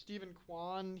 Stephen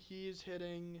Kwan, he's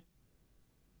hitting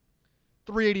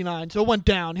 389, so it went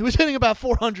down. He was hitting about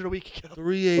 400 a week ago.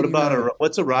 380. What about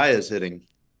what's Arias hitting?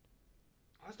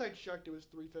 Last I checked, it was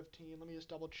 315. Let me just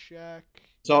double check.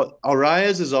 So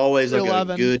Arias is always like a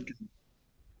 311. good.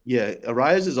 Yeah,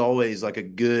 Arias is always like a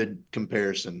good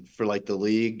comparison for like the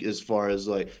league as far as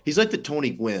like he's like the Tony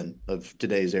Gwynn of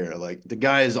today's era. Like the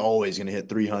guy is always going to hit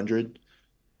 300.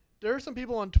 There are some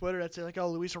people on Twitter that say, like, oh,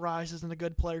 Luis Arias isn't a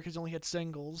good player because he only hit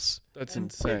singles. That's And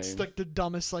insane. It's like the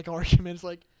dumbest like argument. It's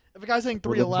like, if a guy's hitting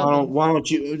Why 311,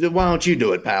 don't you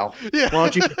do it, pal? yeah. Why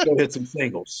don't you go hit some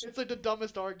singles? It's like the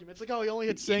dumbest argument. It's like, oh, he only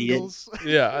hit Idiot. singles.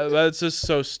 Yeah, that's just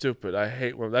so stupid. I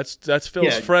hate when that's Phil's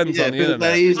Yeah, friends yeah, on the Phil- internet.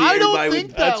 that is- I don't everybody think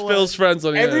would- that That's way. Phil's friends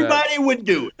on the internet. Everybody would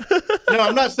do it. No,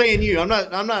 I'm not saying you. I'm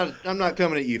not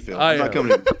coming at you, Phil. I I'm not am.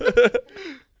 coming at you.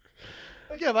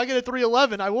 Like, yeah, if I get a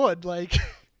 311, I would. Like,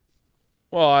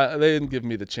 Well, they didn't give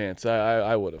me the chance.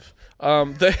 I would have.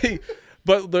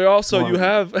 But they also you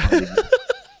have.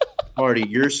 Marty,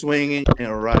 your swinging and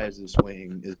Arias'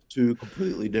 swinging is two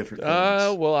completely different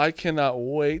things. Well, I cannot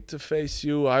wait to face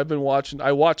you. I've been watching.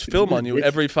 I watch film on you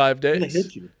every 5 I'm gonna days.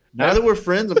 hit you. Now that we're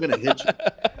friends, I'm gonna hit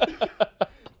you.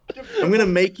 I'm gonna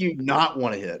make you not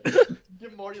want to hit.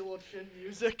 give Marty a little chin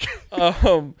music.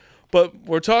 But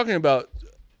we're talking about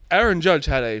Aaron Judge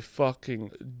had a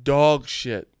fucking dog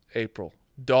shit April.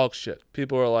 Dog shit.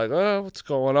 People are like, oh, what's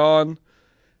going on?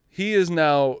 He is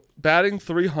now batting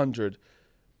 300,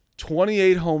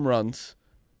 28 home runs.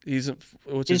 He's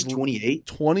 28.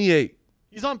 28.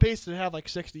 He's on pace to have like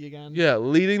 60 again. Yeah,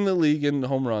 leading the league in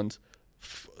home runs.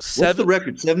 What's the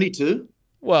record? 72.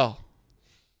 Well,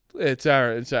 it's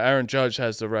Aaron Judge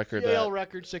has the record AL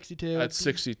record 62. at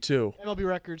 62. MLB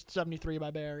record 73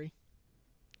 by Barry.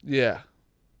 Yeah,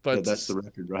 but Yeah, that's the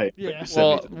record, right? Yeah.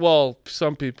 72. well,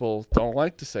 some people don't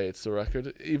like to say it's the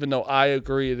record, even though I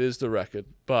agree it is the record.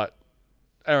 But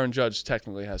Aaron Judge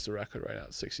technically has the record right now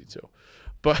at 62.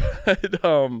 But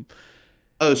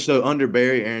Oh, so under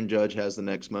Barry, Aaron Judge has the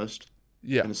next most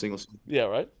yeah, in a single season. yeah,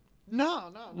 right.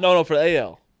 No. For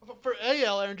AL. For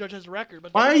AL, Aaron Judge has the record,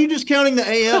 but Why are you just counting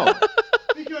the AL?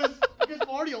 because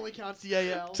Marty only counts the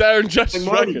AL. It's Aaron Judge's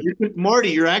record.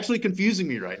 Marty, you're actually confusing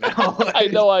me right now. I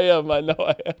know I am.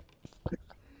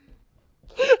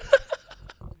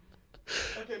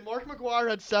 Okay, Mark McGwire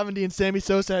had 70 and Sammy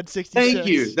Sosa had 66. Thank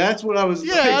you. That's what I was.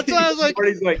 Yeah, that's what I was like.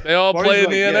 Marty's like They all play in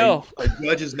the NL.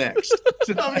 Judge is next.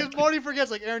 No, because Marty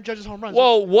forgets like Aaron Judge's home runs.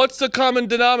 Well, what's the common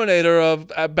denominator of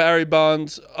Barry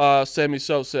Bonds, Sammy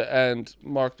Sosa, and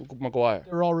Mark McGwire?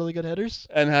 They're all really good hitters.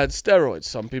 And had steroids.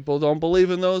 Some people don't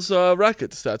believe in those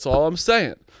records. That's all I'm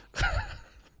saying.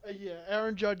 Yeah,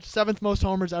 Aaron Judge, 7th most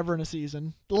homers ever in a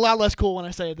season. A lot less cool when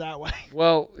I say it that way.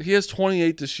 Well, he has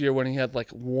 28 this year when he had like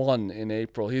 1 in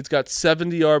April. He's got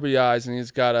 70 RBIs and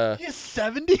he's got a He has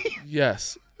 70?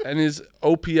 yes, and his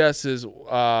OPS is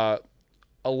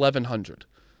 1100.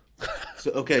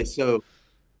 So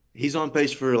he's on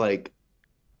pace for like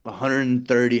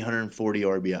 130, 140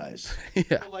 RBIs.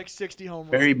 Yeah, Like 60 home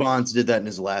runs. Barry Bonds did that in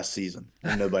his last season,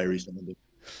 and nobody recently did.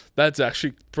 that's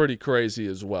actually pretty crazy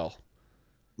as well.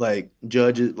 Like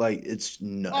Judge is like it's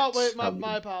nuts. Oh, wait,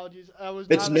 my apologies.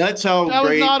 It's nuts how that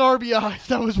great. was not RBIs.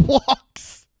 That was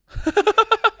walks.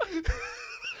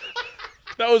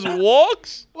 That was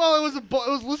walks? Well, it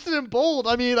was listed in bold.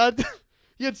 I mean,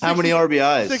 he had 60, How many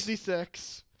RBIs?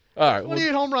 66. All right.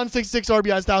 28 home runs, 66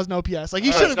 RBIs, 1,000 OPS. Like,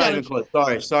 he All should have right, got it's not it. even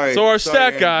close. Sorry. So our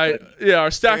Sorry, stat guy, Aaron Judge.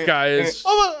 our stat guy is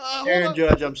Hold Aaron on.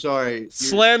 Judge, I'm sorry.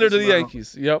 slander to the You're-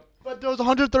 Yankees. Yep. But those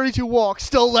 132 walks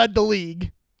still led the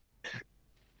league.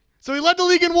 So he led the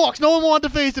league in walks. No one wanted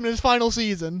to face him in his final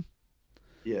season.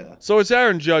 Yeah. So it's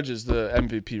Aaron Judge is the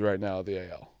MVP right now of the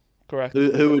AL, correct?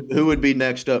 Who would be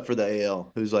next up for the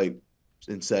AL? Who's like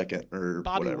in second or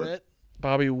Bobby whatever? Witt.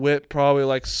 Bobby Witt probably,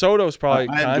 like Soto's probably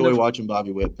I kind enjoy of. watching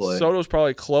Bobby Witt play. Soto's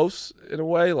probably close in a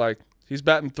way. Like he's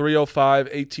batting 305,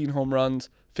 18 home runs,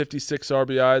 56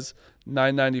 RBIs,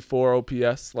 994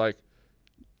 OPS. Like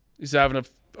he's having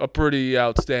a pretty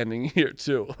outstanding year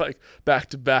too. Like back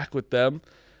to back with them.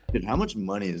 Dude, how much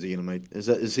money is he gonna make?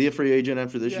 Is he a free agent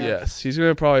after this year? Yes, he's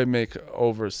gonna probably make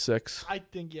over 6. I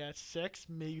think, yeah, it's 6,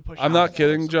 maybe push. I'm not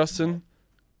kidding, Justin.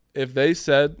 If they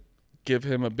said give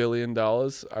him $1 billion,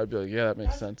 I'd be like, yeah, that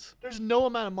makes sense. There's no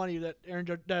amount of money that Aaron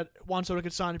Judge, that Juan Soto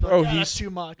could sign. Bro, That's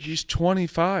too much. He's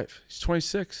 25. He's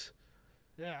 26.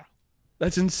 Yeah.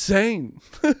 That's insane.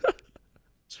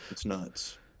 It's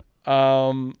nuts.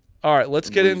 All right, let's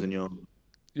I'm get losing in. y'all.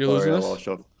 You're Sorry, losing us?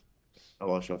 I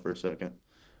lost y'all for a second.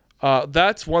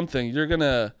 That's one thing. You're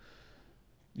gonna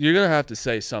have to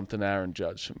say something to Aaron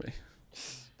Judge to me.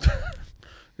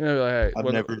 You're gonna be like, hey, I've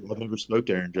never spoke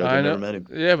to Aaron Judge. I I've know. never met him.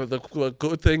 Yeah, but the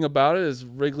good thing about it is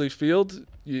Wrigley Field,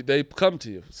 they come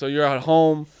to you. So you're at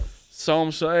home.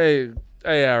 Someone say,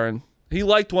 hey, Aaron. He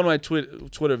liked one of my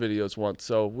Twitter videos once,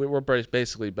 so we're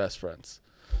basically best friends.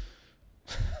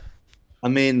 I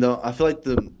mean, though, I feel like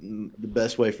the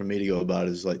best way for me to go about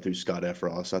it is like through Scott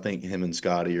Efros. I think him and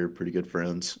Scotty are pretty good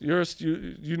friends. You know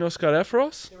Scott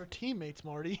Efros? They were teammates,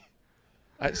 Marty.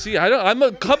 I'm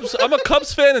a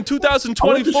Cubs fan in I went to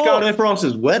 2024. Scott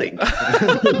Efros' wedding.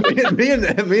 me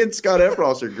and Scott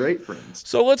Efros are great friends.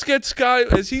 So let's get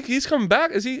Scott. He's coming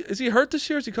back? Is he hurt this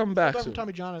year? Or is he coming back From soon?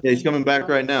 Tommy John. I Yeah, he's think. coming back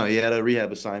right now. He had a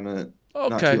rehab assignment.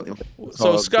 Okay. Not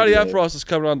So too Scotty late. Efros is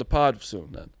coming on the pod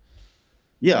soon then.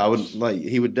 Yeah, I would like.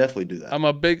 He would definitely do that.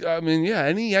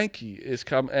 Any Yankee is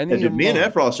coming. Yeah, dude, me and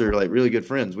Efros are like really good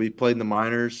friends. We played in the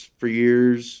minors for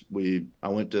years. I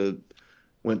went to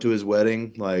his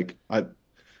wedding. Like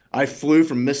I flew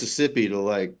from Mississippi to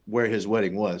like where his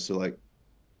wedding was. So like,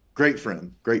 great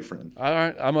friend. All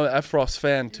right, I'm a Efros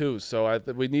fan too, so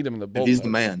we need him in the bullpen. He's the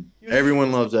man.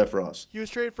 Everyone loves Efros. He was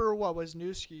traded for what was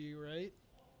Newski, right?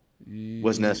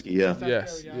 Wisniewski, yeah.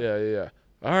 Yes, yeah.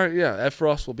 All right, yeah.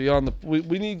 Efros will be on the.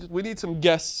 We need some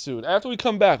guests soon. After we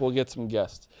come back, we'll get some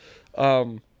guests.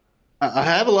 I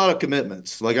have a lot of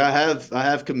commitments. Like I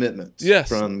have commitments. Yes.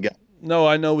 From guys. No,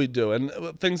 I know we do, and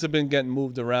things have been getting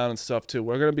moved around and stuff too.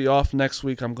 We're gonna be off next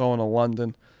week. I'm going to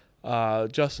London.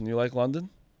 Justin, you like London?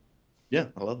 Yeah,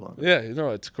 I love London. Yeah,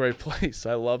 it's a great place.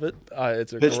 I love it.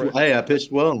 It's a I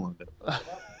pitched well in London.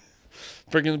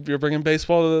 You're bringing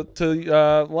baseball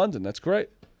to London. That's great.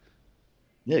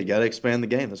 Yeah, you got to expand the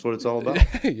game. That's what it's all about.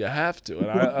 You have to.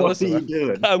 And What are you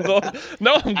doing? I'm going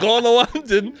to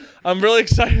London. I'm really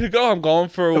excited to go. I'm going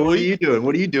for a What are week. you doing?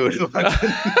 What are you doing in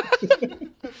London?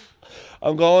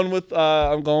 I'm going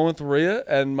with Rhea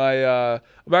and my.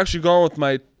 I'm actually going with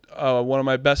my one of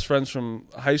my best friends from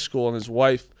high school and his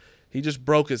wife. He just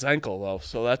broke his ankle though,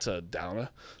 so that's a downer.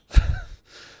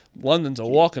 London's a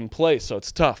walking place, so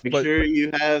it's tough. Make But sure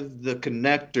you have the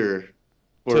connector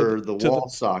for the wall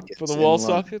sockets. for the in wall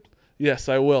London. socket. Yes,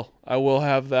 I will. I will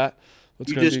have that. It's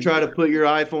You gonna just be, try to put your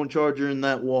iPhone charger in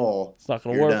that wall. It's not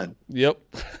gonna You're work. done. Yep.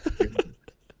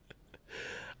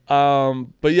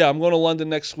 But yeah, I'm going to London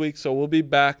next week, so we'll be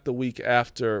back the week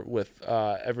after with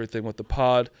everything with the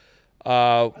pod.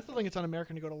 I still think it's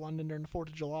un-American to go to London during the 4th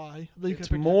of July. It's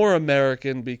more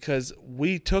American because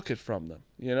we took it from them,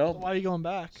 you know? So why are you going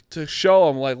back? To show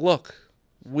them, like, look,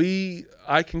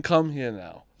 I can come here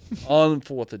now on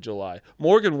 4th of July.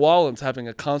 Morgan Wallen's having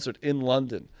a concert in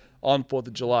London on 4th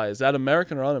of July. Is that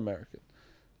American or un-American?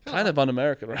 Kind of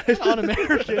un-American, right?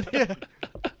 Un-American, yeah.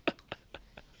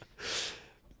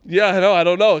 Yeah, I know. I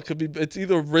don't know. It's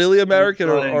either really American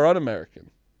or un-American.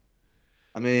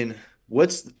 I mean,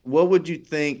 what would you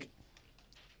think?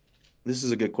 This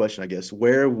is a good question, I guess.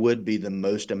 Where would be the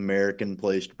most American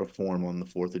place to perform on the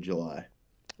 4th of July?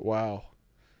 Wow.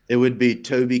 It would be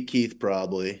Toby Keith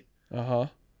probably Uh-huh.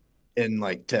 in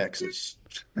like Texas.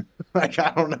 Like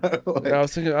I don't know. Like, Yeah, I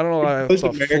was thinking, I don't know why I most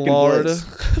thought American Florida. place.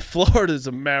 Florida's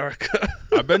America.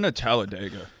 I've been to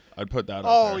Talladega. I'd put that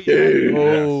Oh, up there. yeah. Dude,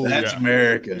 Oh. that's Yeah.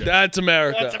 America. That's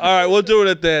America. All right, we'll do it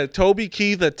at there. Toby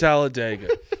Keith at Talladega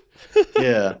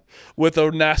Yeah. with a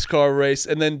NASCAR race,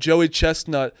 and then Joey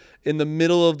Chestnut in the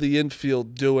middle of the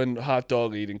infield doing hot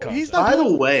dog eating contest. He's not By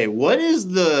the way, what is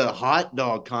the hot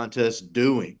dog contest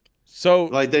doing? So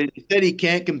Like they said he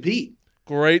can't compete.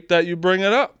 great that you bring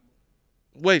it up.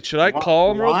 Wait, should I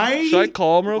call him real Why? Should I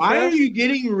call him real Why fast? are you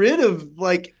getting rid of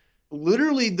like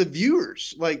literally the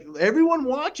viewers? Like everyone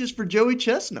watches for Joey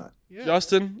Chestnut. Yeah.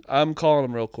 Justin, I'm calling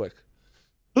him real quick.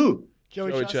 Who?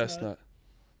 Joey, Chestnut. Chestnut.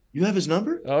 You have his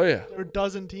number? Oh, yeah. There are a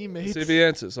dozen teammates. See if he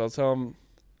answers. I'll tell him.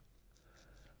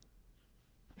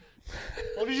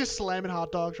 What if he's just slamming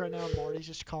hot dogs right now and Marty's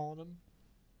just calling him?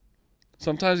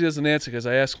 Sometimes he doesn't answer because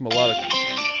I ask him a lot of.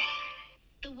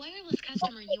 The wireless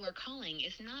customer you are calling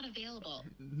is not available.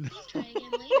 Please try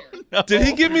again later. Did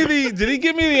he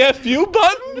give me the FU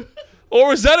button?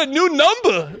 Or is that a new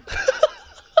number?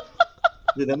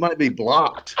 Dude, that might be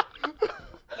blocked.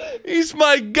 He's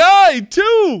my guy,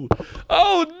 too.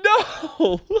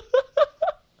 Oh, no.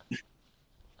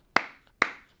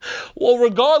 Well,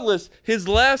 regardless, his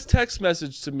last text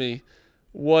message to me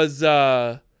was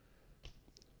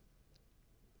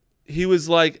he was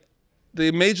like,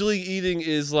 the Major League Eating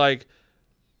is like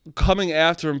coming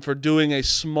after him for doing a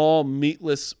small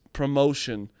meatless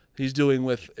promotion he's doing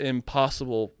with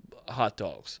Impossible hot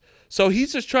dogs. So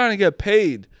he's just trying to get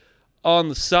paid on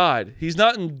the side. He's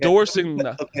not endorsing.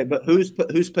 Okay, but who's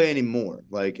paying him more?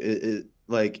 Like, is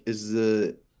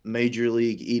the Major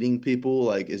League Eating people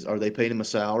are they paying him a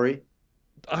salary?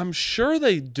 I'm sure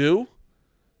they do,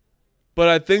 but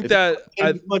I think that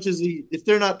If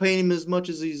they're not paying him as much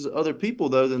as these other people,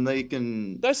 though, then they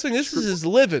can. that's the thing. This is his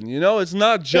living, you know. It's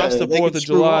not just Yeah, the they 4th can of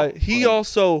screw July. off. He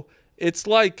also, it's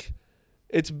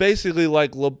basically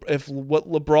like if what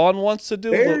LeBron wants to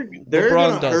do, They're LeBron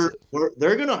gonna does hurt. it.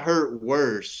 They're gonna hurt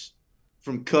worse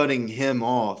from cutting him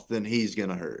off than he's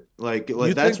gonna hurt. Like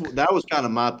You think- that was kind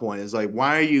of my point. Is like,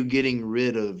 why are you getting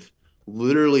rid of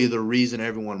literally the reason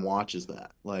everyone watches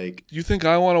that? Like, Do you think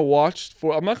I want to watch?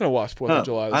 I'm not going to watch 4th no, of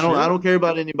July. This I don't. year. I don't care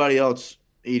about anybody else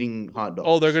eating hot dogs.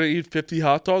 Oh, they're going to eat 50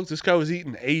 hot dogs. This guy was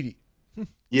eating 80.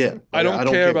 Yeah. I don't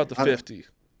care about the I- 50.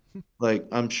 Like,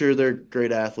 I'm sure they're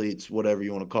great athletes, whatever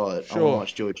you want to call it. I Sure. want to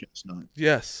watch Joey Chestnut.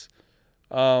 Yes.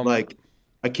 Like,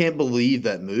 I can't believe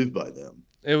that move by them.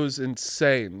 It was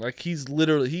insane. Like he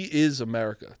is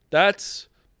America.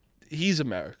 He's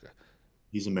America.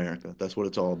 He's America. That's what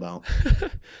it's all about.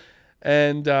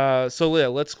 And so yeah,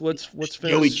 let's finish.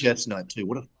 Joey Chestnut too.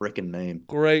 What a freaking name.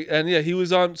 Great. And yeah, he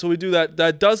was on. So we do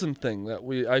that dozen thing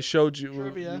that I showed you.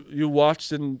 Trivia. You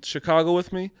watched in Chicago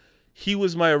with me. He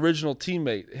was my original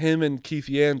teammate. Him and Keith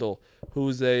Yandel,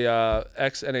 who's a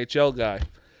ex NHL guy,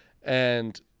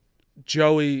 and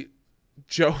Joey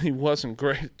wasn't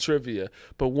great at trivia,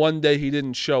 but one day he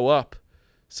didn't show up,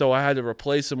 so I had to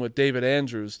replace him with David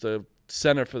Andrews, the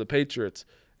center for the Patriots,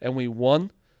 and we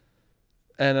won.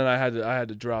 And then I had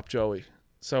to drop Joey,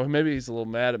 so maybe he's a little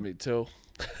mad at me too.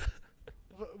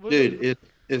 Dude,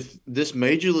 if this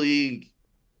Major League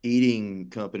Eating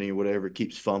company or whatever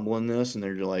keeps fumbling this and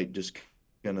they're like just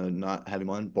gonna not have him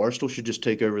on, Barstool should just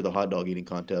take over the hot dog eating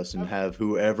contest and have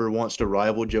whoever wants to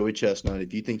rival Joey Chestnut.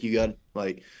 If you think you got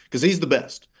because he's the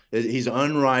best, he's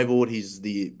unrivaled, he's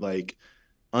the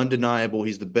undeniable,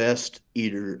 he's the best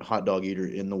hot dog eater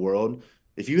in the world.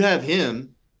 If you have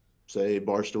him, say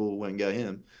Barstool went and got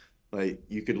him, like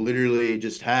you could literally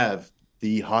just have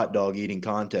the hot dog eating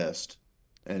contest,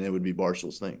 and it would be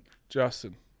Barstool's thing.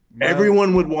 Justin.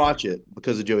 Everyone would watch it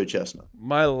because of Joey Chestnut.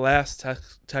 My last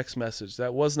text message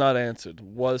that was not answered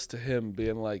was to him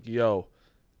being like, "Yo,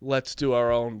 let's do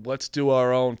our own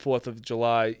 4th of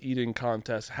July eating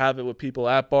contest. Have it with people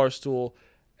at Barstool.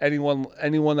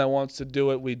 Anyone that wants to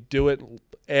do it, we do it,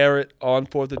 air it on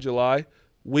 4th of July.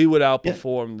 We would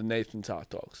outperform the Nathan's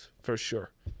hot dogs for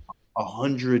sure.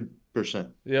 100%.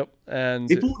 Yep. And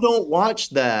people don't watch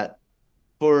that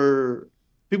for.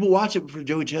 People watch it for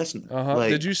Joey Chestnut. Like,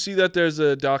 did you see that there's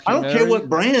a documentary? I don't care what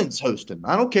brand's hosting.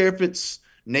 I don't care if it's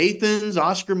Nathan's,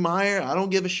 Oscar Mayer. I don't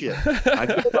give a shit. I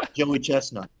care about Joey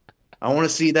Chestnut. I want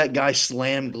to see that guy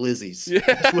slam glizzies.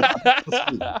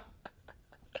 Yeah.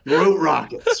 Throat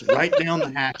rockets right down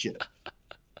the hatchet.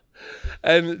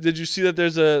 And did you see that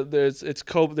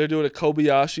they're doing a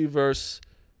Kobayashi versus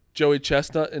Joey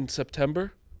Chestnut in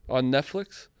September on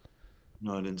Netflix?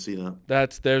 No, I didn't see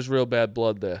that. There's real bad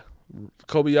blood there.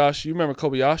 Kobayashi, you remember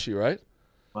Kobayashi, right?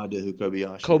 I do who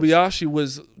Kobayashi. Kobayashi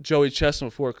was Joey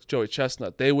Chestnut before Joey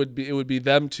Chestnut. It would be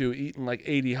them two eating like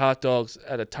 80 hot dogs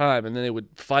at a time, and then they would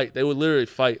fight. They would literally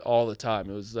fight all the time.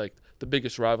 It was like the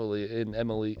biggest rivalry in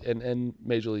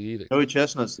Major League Eating. Joey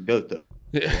Chestnut's the GOAT, though.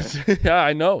 Yeah,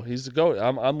 I know he's the GOAT.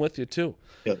 I'm with you too.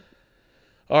 Yep.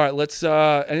 All right, let's.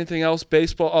 Anything else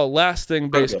baseball? Oh, last thing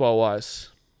baseball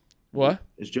wise. What?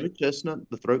 Is Joey Chestnut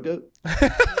the throat goat?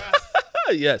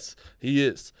 Yes, he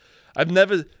is. I've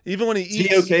never, even when he eats. Is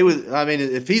he okay with? I mean,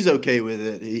 if he's okay with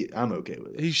it, I'm okay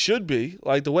with it. He should be.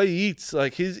 Like the way he eats,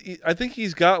 like I think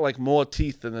he's got like more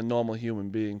teeth than a normal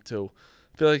human being too.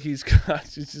 I feel like he's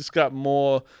just got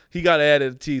more. He got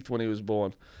added teeth when he was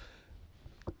born.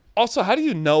 Also, how do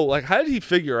you know? Like, how did he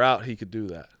figure out he could do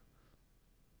that?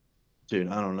 Dude,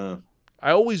 I don't know.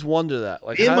 I always wonder that.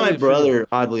 Like, me and my brother,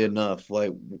 oddly enough,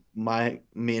 like me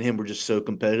and him were just so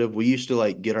competitive. We used to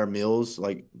like get our meals,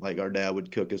 like our dad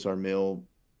would cook us our meal,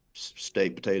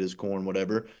 steak, potatoes, corn,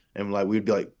 whatever, and like we'd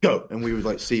be like, go, and we would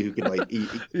like see who could like eat.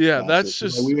 Yeah, that's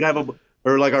just. Like, we would have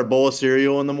or like our bowl of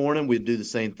cereal in the morning. We'd do the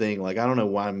same thing. Like I don't know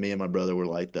why me and my brother were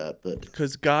like that, but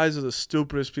because guys are the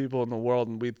stupidest people in the world,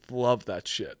 and we love that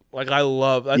shit. Like I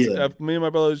love that. Yeah. Me and my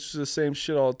brother used to do the same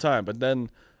shit all the time, but then.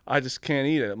 I just can't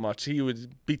eat it much. He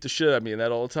would beat the shit out of me in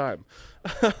that all the time.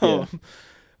 Yeah.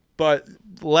 But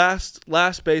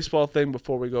last baseball thing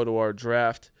before we go to our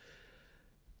draft.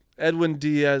 Edwin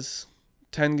Diaz,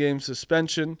 10-game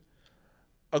suspension.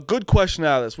 A good question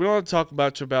out of this. We don't want to talk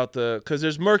much about because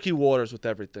there's murky waters with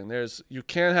everything. You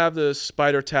can't have the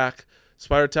spider tack.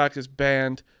 Spider tack is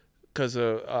banned because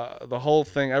of the whole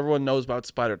thing. Everyone knows about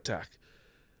spider tack.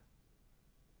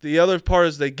 The other part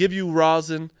is they give you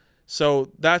rosin.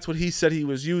 So that's what he said he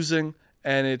was using,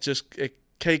 and it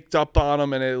caked up on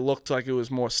him, and it looked like it was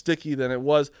more sticky than it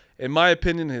was. In my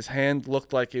opinion, his hand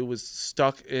looked like it was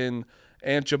stuck in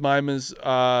Aunt Jemima's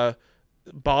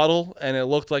bottle, and it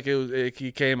looked like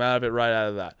he came out of it right out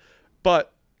of that.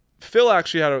 But Phil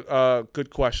actually had a good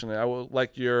question. I would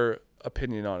like your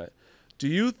opinion on it. Do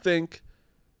you think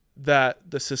that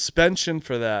the suspension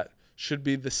for that should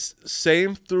be the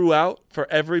same throughout for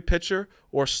every pitcher,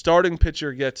 or starting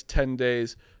pitcher gets 10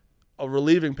 days, a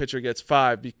relieving pitcher gets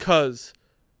 5, because,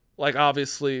 like,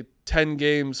 obviously 10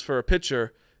 games for a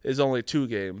pitcher is only 2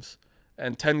 games,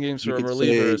 and 10 games for a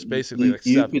reliever is basically like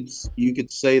 7. You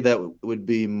could say that would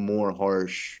be more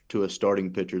harsh to a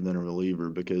starting pitcher than a reliever,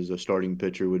 because a starting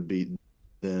pitcher would be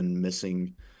then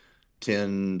missing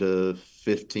 10 to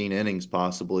 15 innings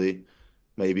possibly.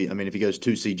 Maybe, I mean, if he goes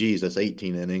 2 CGs, that's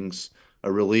 18 innings.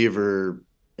 A reliever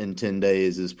in 10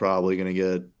 days is probably going to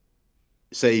get,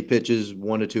 say he pitches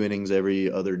 1 to 2 innings every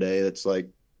other day. That's like.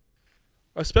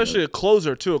 Especially a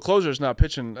closer, too. A closer is not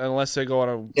pitching unless they go on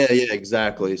a. Yeah,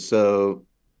 exactly. So.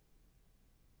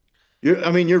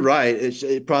 You're right.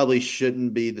 It probably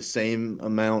shouldn't be the same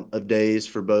amount of days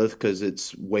for both because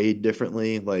it's weighed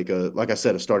differently. Like I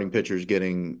said, a starting pitcher is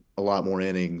getting a lot more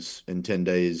innings in 10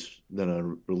 days than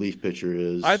a relief pitcher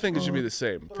is. I think it should be the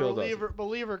same.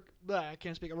 Reliever, I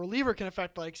can't speak. A reliever can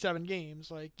affect like 7 games.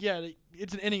 Like, yeah,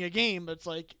 it's an inning a game, but it's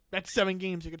like that's 7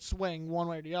 games you could swing one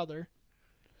way or the other.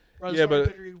 Yeah, but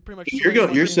pitcher, you pretty much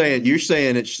you're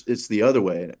saying it's the other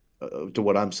way to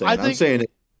what I'm saying.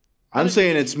 I'm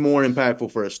saying it's more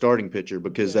impactful for a starting pitcher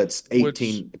because that's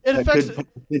 18. It could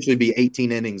potentially be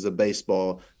 18 innings of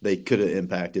baseball they could have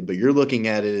impacted. But you're looking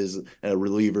at it as a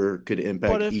reliever could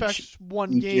impact each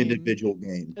individual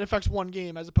game. It affects 1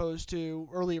 game as opposed to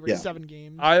a reliever 7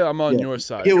 games. I'm on your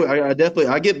side.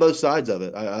 I get both sides of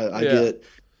it.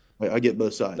 I get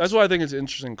both sides. That's why I think it's an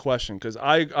interesting question because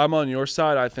I'm on your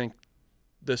side. I think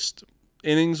this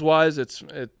innings wise,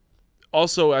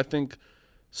 also I think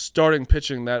starting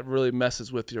pitching, that really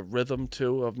messes with your rhythm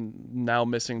too of now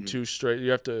missing 2 straight.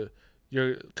 You have to,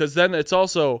 because then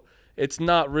it's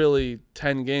not really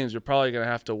 10 games. You're probably going to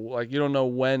have to, like, you don't know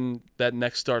when that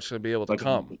next start's going to be able to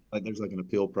come. Like there's like an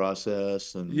appeal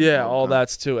process and all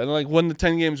that's too. And like when the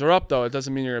 10 games are up though, it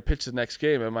doesn't mean you're going to pitch the next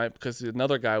game. It might, because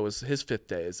another guy his 5th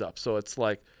day is up. So it's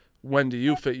like, when do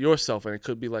you fit yourself? And it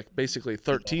could be like basically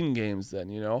 13 games then,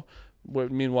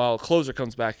 Meanwhile, a closer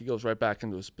comes back, he goes right back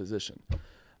into his position.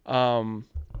 But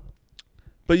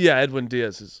yeah, Edwin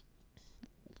Diaz is,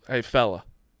 hey fella,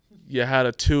 you had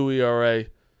a 2 ERA,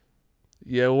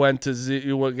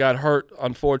 you got hurt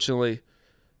unfortunately,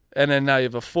 and then now you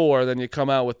have a 4. Then you come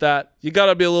out with that. You got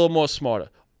to be a little more smarter.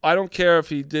 I don't care if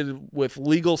he did it with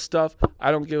legal stuff.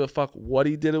 I don't give a fuck what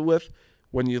he did it with.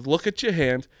 When you look at your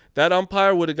hand, that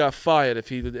umpire would have got fired if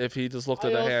he just looked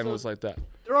at the hand and was like that.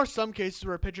 There are some cases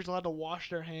where a pitcher's allowed to wash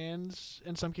their hands.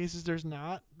 In some cases, there's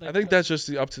not. Like, I think that's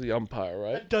just up to the umpire,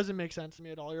 right? That doesn't make sense to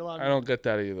me at all. You're allowed. I don't get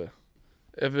that either.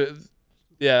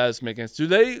 Yeah, that's making sense.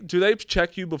 Do they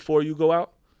check you before you go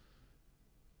out?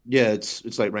 Yeah,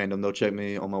 it's like random. They'll check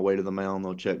me on my way to the mound.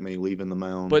 They'll check me leaving the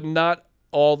mound. But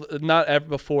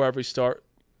before every start.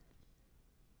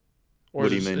 Or what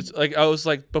do you mean? It's like I was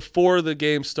like before the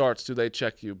game starts, do they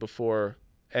check you before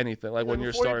anything? Like when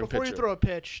you're starting pitcher. Before you throw a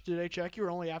pitch, do they check you, or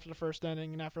only after the first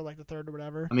inning and after like the 3rd or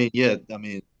whatever? I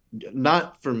mean,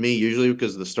 not for me usually,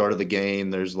 because the start of the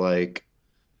game, there's like,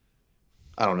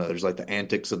 I don't know, there's like the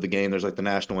antics of the game. There's like the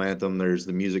national anthem. There's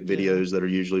the music videos that are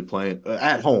usually playing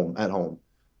at home.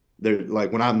 They're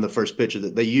like when I'm the first pitcher,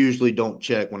 that they usually don't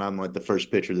check when I'm like the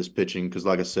first pitcher that's pitching, because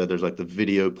like I said, there's like the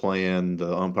video playing.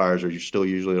 The umpires are still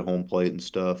usually at home plate and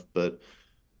stuff. But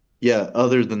yeah,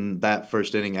 other than that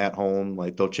first inning at home,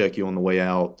 like they'll check you on the way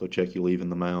out. They'll check you leaving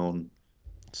the mound.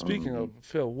 Speaking of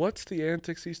Phil, what's the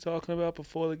antics he's talking about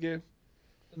before the game?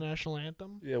 The national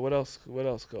anthem. Yeah. What else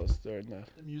goes during that?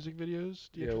 The music videos.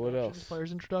 What else?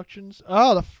 Players' introductions.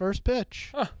 Oh, the first pitch.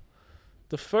 Huh.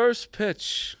 The first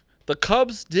pitch. The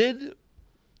Cubs did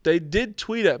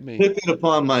tweet at me. Took it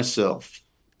upon myself.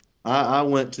 I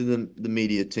went to the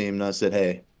media team and I said,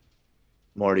 hey,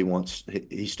 Marty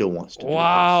he still wants to.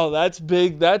 Wow, that's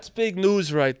big. That's big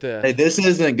news right there. Hey, this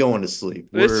isn't going to sleep.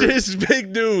 This is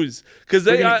big news because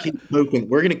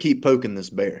we're gonna keep poking this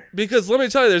bear. Because let me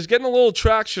tell you, there's getting a little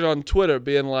traction on Twitter,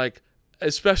 being like,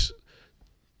 especially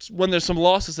when there's some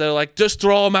losses, they're like, just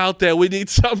throw them out there. We need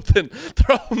something.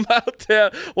 Throw them out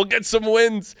there. We'll get some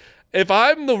wins. If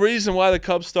I'm the reason why the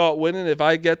Cubs start winning, if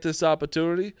I get this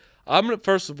opportunity,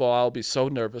 first of all, I'll be so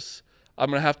nervous. I'm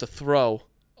gonna have to throw.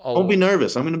 Don't be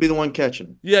nervous. I'm gonna be the one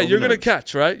catching. Yeah, you're gonna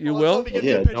catch, right? You will.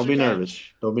 Yeah, don't be nervous.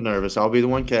 Don't be nervous. I'll be the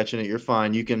one catching it. You're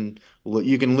fine. You can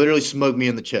literally smoke me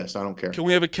in the chest. I don't care. Can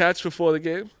we have a catch before the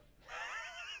game?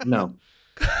 No.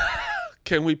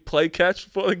 Can we play catch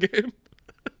before the game?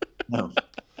 No.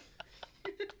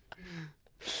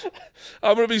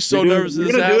 I'm gonna be so nervous.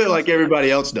 You're gonna do it like everybody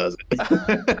else does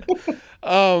it.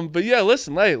 But yeah,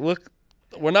 listen, hey, look,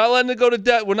 we're not letting it go to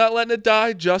death. We're not letting it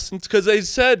die, Justin, because they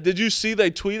said, did you see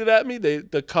they tweeted at me?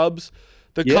 The Cubs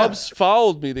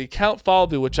followed me. The account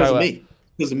followed me, which because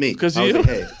of me. Because you. Like,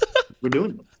 hey, we're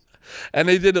doing it. And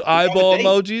they did eyeball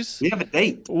emojis. We have a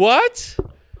date. What?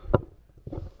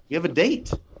 We have a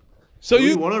date. So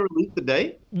you want to release the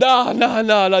date?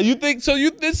 No. You think so?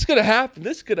 This is gonna happen.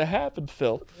 This is gonna happen,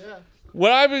 Phil. Yeah.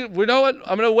 You know what?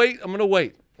 I'm gonna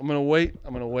wait.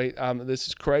 This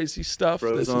is crazy stuff.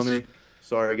 Froze on me.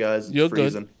 Sorry, guys. You're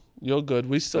freezing. Good. You're good.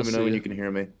 We still Let me know when you can hear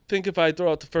me. Think if I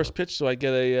throw out the first pitch, so I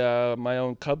get my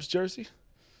own Cubs jersey?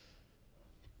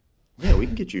 Yeah, we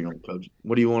can get you your own Cubs.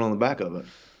 What do you want on the back of it?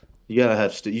 It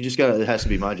has to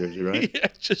be my jersey, right? Yeah,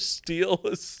 just Steele.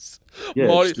 Yeah,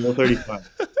 Marty. Steele 35.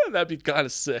 That'd be kind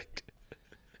of sick.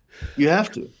 You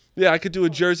have to. Yeah, I could do a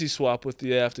jersey swap with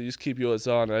you after. You just keep yours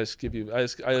on. I just give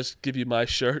you my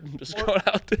shirt and just go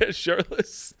out there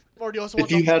shirtless. Marty also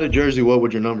if you had a jersey, what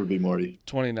would your number be, Marty?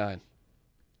 29.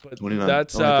 But 29.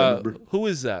 That's who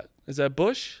is that? Is that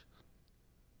Bush?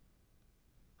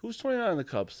 Who's 29 in the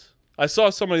Cubs? I saw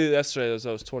somebody yesterday that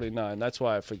was 29. That's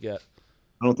why I forget.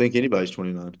 I don't think anybody's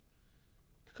 29. I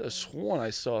could have sworn I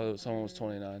saw someone was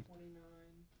 29.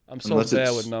 I'm so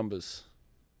bad with numbers.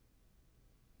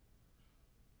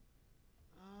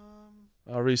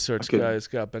 Our research guy's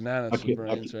got bananas for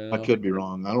brains right now. I could be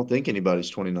wrong. I don't think anybody's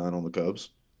 29 on the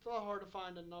Cubs. It's a lot hard to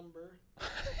find a number.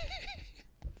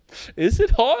 Is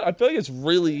it hard? I feel like it's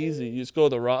really easy. You just go to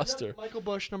the roster. Yep, Michael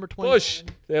Bush, number 29. Bush.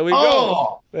 There we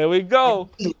go. There we go.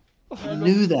 I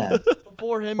knew that.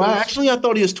 Before him, actually, I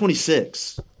thought he was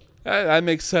 26. That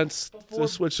makes sense to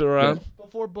switch it around.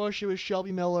 Before Bush, it was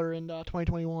Shelby Miller in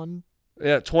 2021.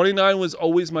 Yeah, 29 was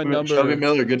always my number. Shelby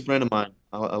Miller, good friend of mine.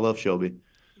 I love Shelby.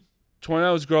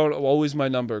 29 was always my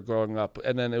number growing up,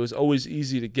 and then it was always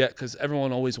easy to get because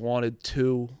everyone always wanted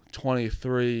 2,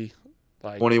 23,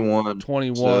 like 21.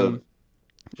 21. So,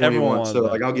 Everyone 21. wanted So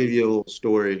that. like I'll give you a little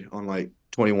story on like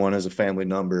 21 as a family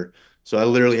number. So I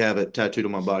literally have it tattooed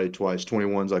on my body twice.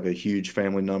 21 is like a huge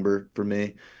family number for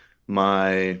me.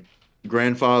 My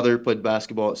grandfather played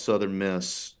basketball at Southern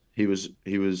Miss. He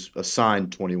was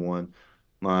assigned 21.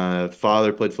 My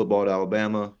father played football at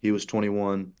Alabama. He was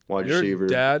 21, wide Your receiver.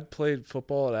 dad played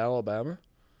football at Alabama?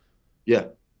 Yeah.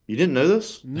 You didn't know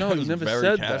this? No, That you was never very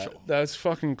said casual. that. That's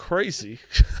fucking crazy.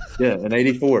 Yeah, an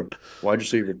 84, wide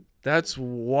receiver. That's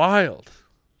wild.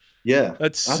 Yeah.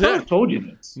 That's I thought I sick. told you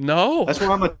this. No. That's why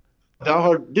I'm a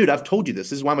diehard dude. I've told you this.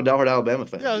 This is why I'm a diehard Alabama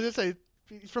fan. Yeah, I was gonna say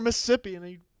he's from Mississippi and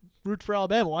he roots for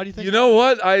Alabama. Why do you think? You know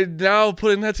what? I now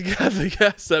putting that together.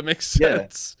 Yes, that makes Yeah.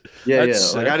 sense. Yeah,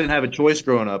 That's Like sick. I didn't have a choice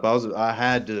growing up. I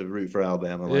had to root for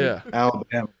Alabama. Like, Yeah.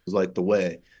 Alabama was like the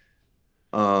way.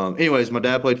 Anyways, my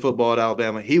dad played football at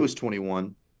Alabama. He was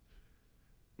 21.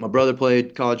 My brother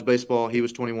played college baseball. He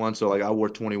was 21. So like I wore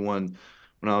 21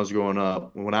 when I was growing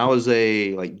up. When I was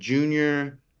a like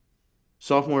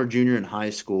sophomore, junior in high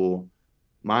school,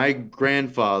 my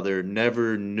grandfather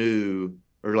never knew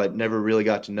or like never really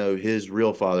got to know his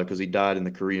real father because he died in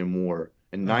the Korean War.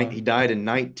 And he died in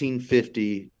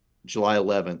 1950, July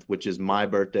 11th, which is my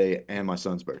birthday and my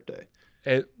son's birthday,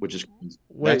 which is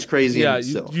that's crazy Yeah, in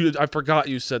itself. I forgot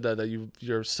you said that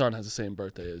your son has the same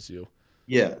birthday as you.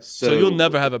 Yeah, So you'll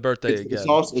never have a birthday it's, again.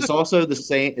 it's also the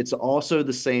same. It's also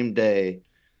the same day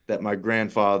that my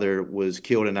grandfather was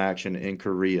killed in action in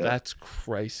Korea. That's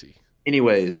crazy.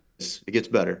 Anyways, it gets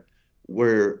better.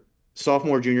 We're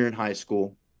sophomore, junior in high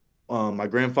school. My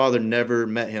grandfather never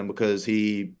met him because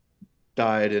he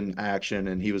died in action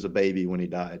and he was a baby when he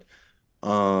died.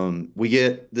 We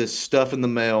get this stuff in the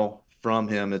mail from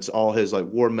him. It's all his like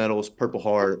war medals, Purple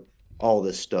Heart, all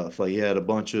this stuff. Like he had a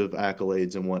bunch of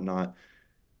accolades and whatnot.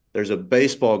 There's a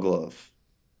baseball glove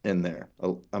in there.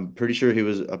 I'm pretty sure it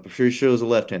was a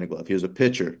left-handed glove. He was a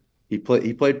pitcher. He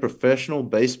played professional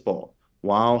baseball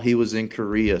while he was in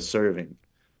Korea serving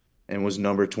and was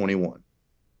number 21.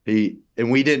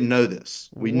 And we didn't know this.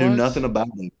 We knew What? nothing about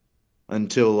him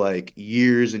until like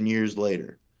years and years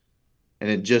later. And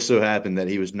it just so happened that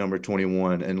he was number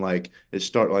 21. And like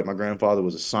my grandfather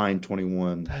was assigned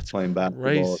 21 That's playing basketball.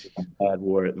 crazy. My dad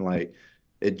wore it. And like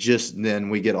then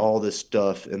we get all this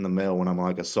stuff in the mail when I'm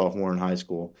like a sophomore in high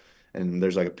school. And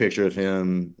there's like a picture of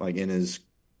him like in his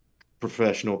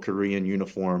professional Korean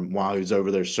uniform while he was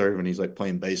over there serving. He's like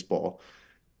playing baseball.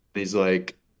 He's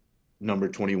like number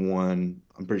 21.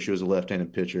 I'm pretty sure he was a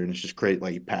left-handed pitcher, and it's just crazy.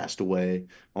 Like he passed away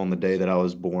on the day that I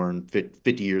was born,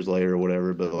 50 years later or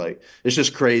whatever. But like, it's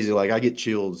just crazy. Like I get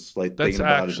chills like That's thinking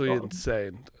about actually it.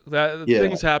 insane. Yeah.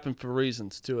 Things happen for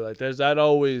reasons too. Like there's that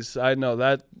always. I know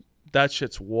that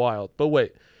shit's wild. But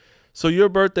wait, so your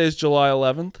birthday is July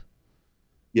 11th?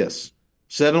 Yes.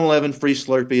 7-Eleven free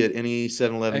Slurpee at any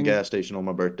 7-Eleven And- gas station on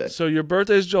my birthday. So your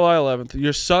birthday is July 11th.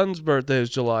 Your son's birthday is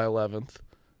July 11th.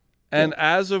 And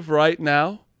as of right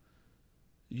now,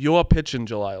 you're pitching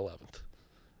July 11th.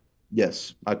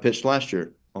 Yes. I pitched last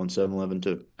year on 7-Eleven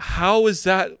too. How is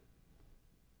that?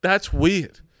 That's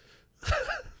weird.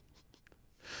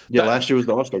 Yeah, last year was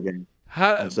the All-Star game.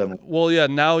 How? On 7. Well, yeah.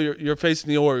 Now you're facing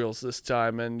the Orioles this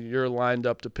time, and you're lined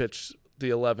up to pitch the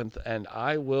 11th, and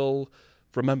I will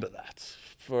remember that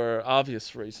for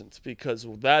obvious reasons because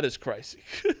that is crazy.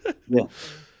 Yeah.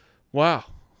 Wow,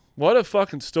 what a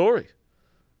fucking story.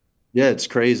 Yeah, it's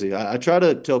crazy. I try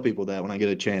to tell people that when I get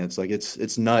a chance. Like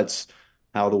it's nuts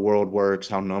how the world works,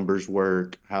 how numbers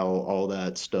work, how all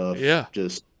that stuff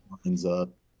just lines up.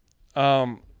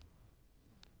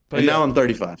 But And now I'm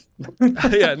 35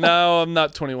 yeah, now I'm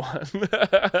not 21.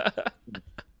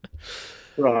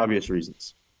 for obvious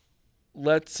reasons.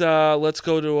 Let's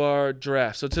go to our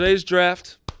draft. So today's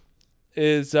draft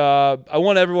is I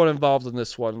want everyone involved in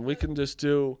this one. We could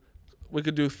do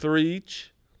 3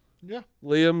 each. Yeah.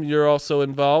 Liam, you're also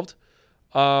involved.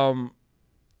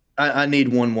 I need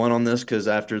 1-1 on this because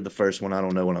after the first one, I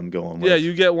don't know what I'm going with. Yeah,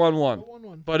 you get 1-1.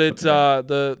 1-1. But it's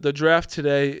the draft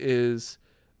today is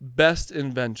best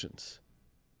inventions.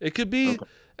 It could be,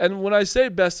 and when I say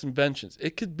best inventions,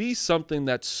 it could be something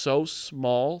that's so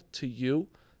small to you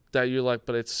that you're like,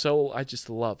 but I just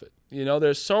love it. You know,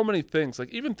 there's so many things. Like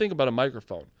even think about a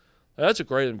microphone. That's a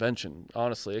great invention.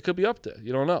 Honestly, it could be up there.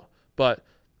 You don't know, but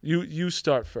you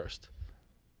start first.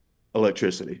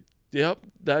 Electricity. Yep,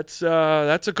 that's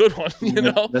a good one. You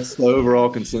know, That's the overall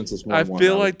consensus. I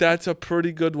feel like that's a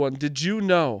pretty good one. Did you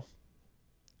know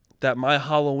that my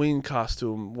Halloween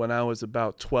costume when I was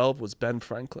about 12 was Ben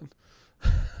Franklin.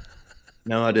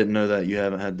 No, I didn't know that. You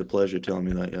haven't had the pleasure telling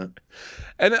me that yet.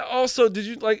 And also, did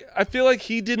you like? I feel like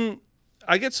he didn't.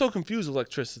 I get so confused with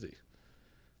electricity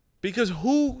because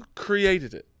who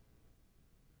created it?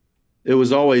 It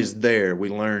was always there. We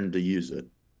learned to use it.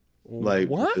 Like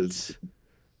What? because-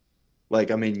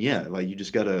 Like I mean, yeah. Like you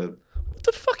just gotta. What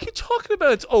the fuck are you talking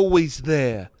about? It's always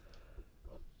there.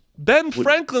 Ben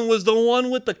Franklin was the one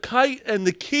with the kite and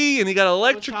the key, and he got Thomas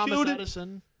electrocuted.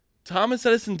 Edison. Thomas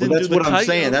Edison Well, didn't that's do the what I'm kite.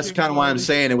 saying. That's kind of why I'm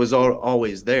saying it was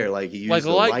always there. Like he used Like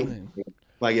the lightning.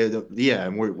 Yeah,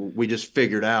 and we just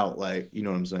figured out like you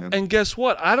know what I'm saying. And guess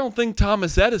what? I don't think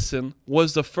Thomas Edison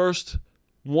was the first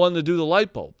one to do the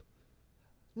light bulb.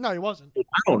 No, he wasn't. I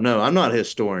don't know. I'm not a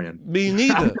historian. Me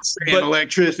neither. I'm just saying But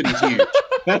electricity's huge.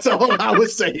 That's all I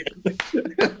was saying.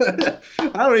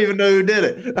 I don't even know who did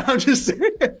it. I'm just saying.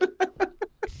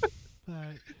 All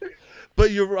right.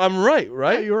 I'm right,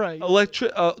 right? Yeah, you're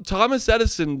right. Thomas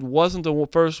Edison wasn't the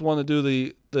first one to do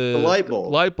the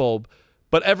light bulb.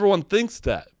 but everyone thinks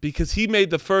that because he made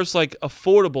the first like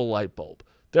affordable light bulb.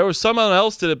 There was someone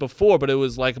else did it before, but it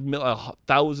was like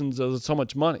thousands of so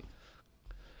much money.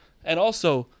 And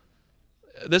also,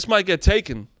 this might get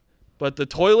taken, but the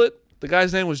toilet, the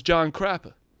guy's name was John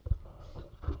Crapper.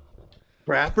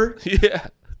 Crapper? Yeah,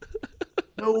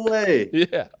 No way.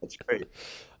 yeah. That's great.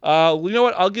 You know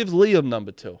what? I'll give Liam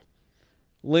number 2.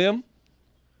 Liam?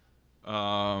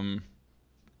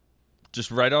 Just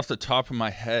right off the top of my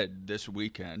head, this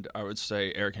weekend, I would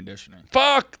say air conditioning.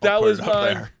 Fuck, that I'll put was it up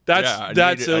mine. there. That's Yeah,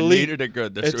 I elite. needed it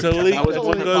good this It's weekend. elite. That was That's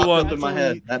one a that good popped one. up in my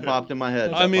head. That popped in my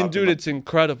head. I mean, That popped in dude, my- it's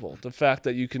incredible. The fact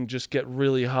that you can just get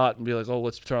really hot and be like, oh,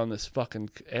 let's turn on this fucking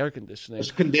air conditioning.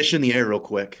 Let's condition the air real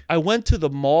quick. I went to the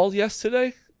mall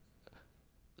yesterday.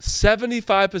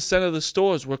 75% of the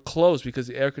stores were closed because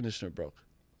the air conditioner broke.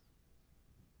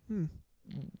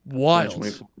 Wild.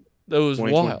 2024. That was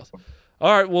 2024. wild.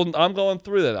 All right, well, I'm going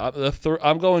through that.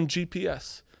 I'm going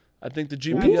GPS. I think the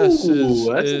GPS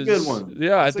Ooh, that's a is good one.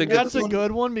 Yeah, I That's a think good That's it's a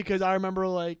good one because I remember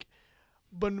like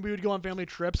when we would go on family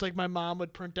trips, like my mom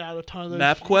would print out a ton of those.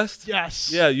 MapQuest.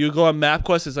 Yes. Yeah, you go on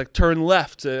MapQuest. It's like turn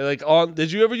left. Like on.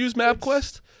 Did you ever use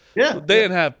MapQuest? Yeah. They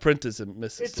didn't have printers in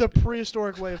Mississippi. It's a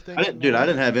prehistoric way of thinking. I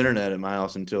didn't have internet at my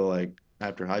house until like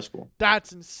after high school.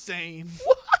 That's insane.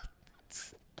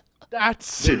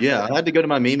 That's Dude, yeah, I had to go to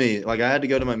my Mimi. Like I had to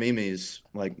go to my Mimi's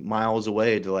like miles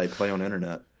away to like play on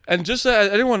internet. And just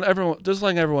everyone, just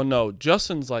letting everyone know,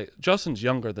 Justin's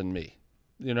younger than me.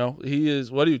 You know, he is.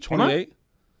 What are you? 28?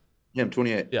 Yeah, I'm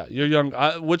 28. Yeah, you're young,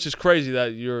 which is crazy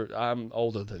that I'm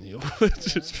older than you.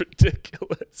 It's just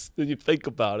ridiculous when you think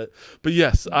about it. But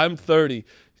yes, I'm 30.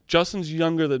 Justin's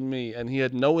younger than me, and he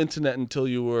had no internet until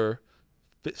you were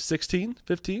 16,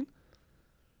 15?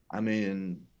 I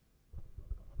mean,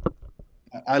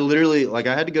 I literally like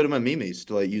I had to go to my Mimi's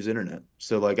to like use internet.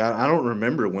 So like I don't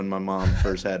remember when my mom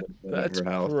first had it at That's her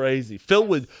house. crazy. Phil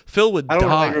would I don't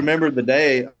die. really remember the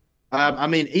day. I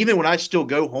mean, even when I still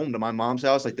go home to my mom's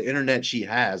house, like the internet she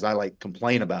has, I like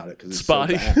complain about it because it's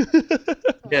Spotty. so bad.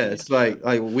 Yeah, it's like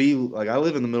I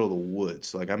live in the middle of the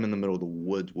woods. Like I'm in the middle of the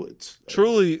woods.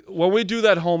 Truly, when we do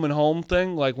that home and home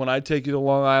thing, like when I take you to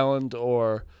Long Island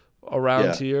or around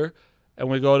Yeah. here, and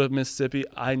we go to Mississippi,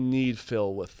 I need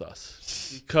Phil with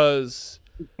us because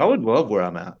I would love where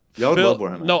I'm at. Y'all would Phil. love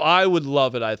where I'm at. No, I would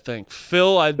love it. I think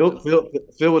Phil.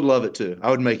 Phil would love it too. I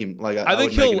would make him like. I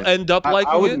think would make he'll it- end up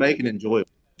liking I would it. make it enjoyable.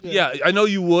 Yeah, I know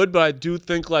you would, but I do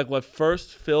think like when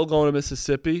first Phil going to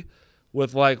Mississippi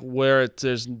with like where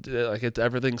there's like it's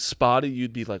everything's spotty,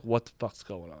 you'd be like, what the fuck's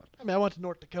going on? I mean, I went to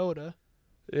North Dakota.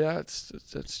 Yeah,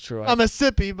 it's true. I'm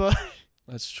Mississippi, but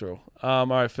That's true. All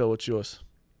right, Phil, what's yours?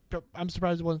 I'm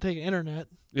surprised it wasn't taking internet.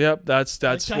 Yep, that's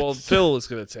Like, well, Phil is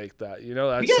gonna take that. You know,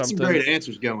 that's We got something. some great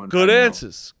answers going. Good right now.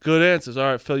 answers. Good answers. All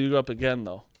right, Phil, you go up again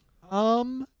though.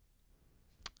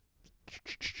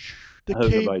 The I hope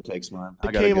cable, nobody takes mine. the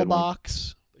I got a cable good one.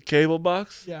 box. The cable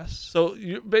box. Yes. So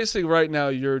you basically right now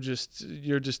you're just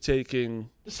taking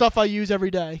The stuff I use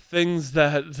every day. things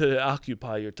that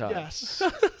occupy your time. Yes.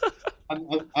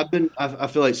 I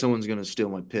feel like someone's gonna steal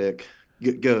my pick.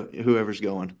 Go whoever's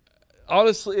going.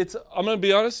 Honestly, I'm gonna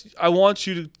be honest. I want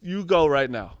you go right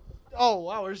now. Oh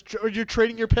wow, you're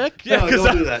trading your pick? Yeah, No, 'cause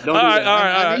don't do that. Don't all do right, that. all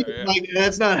right, I all need- right. like,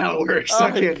 that's not how it works. All I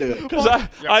right. can't do it. Because Yeah, I we need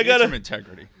some gotta,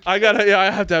 integrity. yeah,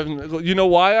 I have to have. You know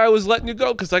why I was letting you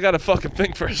go? Because I got to fucking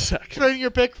think for a second. Trading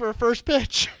your pick for a first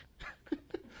pitch.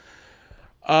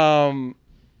 I'm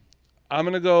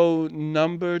gonna go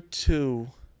number 2.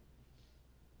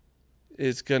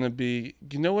 Is gonna be.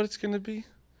 You know what it's gonna be?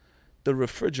 The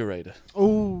refrigerator.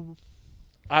 Oh,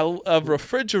 A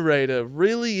refrigerator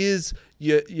really is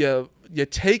you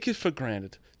take it for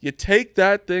granted. You take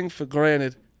that thing for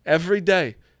granted every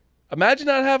day. Imagine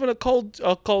not having a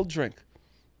cold drink.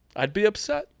 I'd be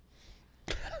upset.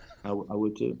 I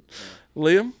would too.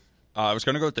 Liam? I was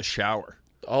gonna go with the shower.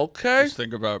 Okay. Just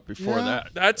think about before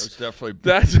that. That's definitely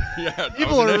yeah.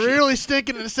 People are really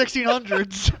stinking in the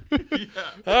 1600s.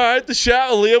 All right, the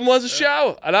shower. Liam was a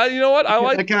shower, and you know what? I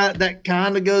like that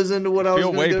kind of goes into what I was feel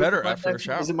gonna way do better for my after a next-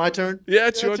 shower. Is it my turn? Yeah,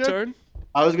 it's your That's it. turn.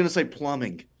 I was gonna say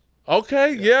plumbing.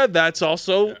 Okay, yeah, that's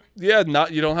also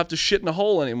not you don't have to shit in a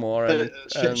hole anymore.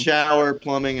 Shower,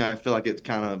 plumbing. I feel like it's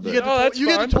kind of. You get that's you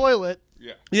get fine. the toilet.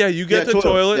 Yeah, you get the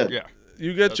toilet. Yeah.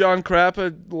 You get John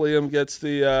Crapper. Liam gets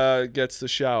the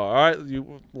shower. All right,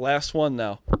 you last one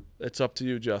now. It's up to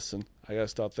you, Justin. I gotta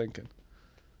stop thinking.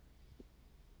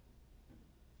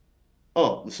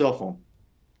 Oh, the cell phone.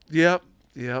 Yep.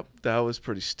 That was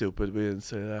pretty stupid. We didn't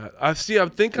say that. I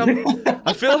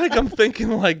feel like I'm thinking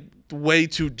like way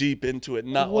too deep into it.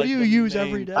 Not What like do you the use main-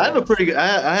 every day? I have a pretty good.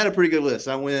 I had a pretty good list.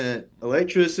 I went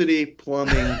electricity,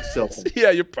 plumbing, cell phone.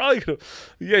 Yeah, you probably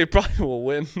will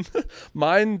win.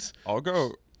 Mine's. I'll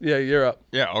go. Yeah, you're up.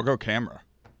 Yeah, I'll go camera.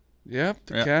 Yep,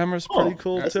 the Yeah. camera's pretty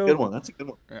cool That's too. a good one. That's a good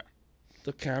one.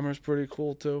 The camera's pretty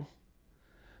cool too.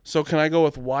 So can I go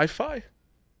with Wi-Fi?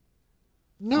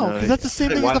 No, because that's the same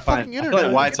thing as the fucking I feel internet. like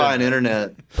Wi-Fi and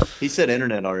internet. He said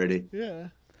internet already. Yeah.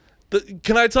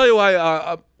 Can I tell you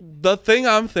why? The thing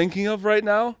I'm thinking of right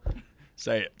now,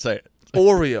 Say it.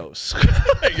 Oreos.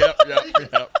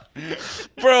 Yep.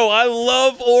 Bro, I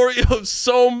love Oreos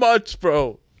so much,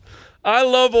 bro. I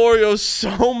love Oreos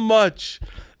so much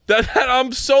that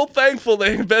I'm so thankful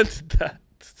they invented that.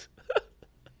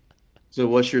 So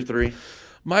what's your three?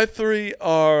 My three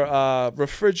are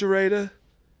refrigerator.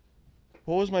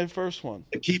 What was my first one?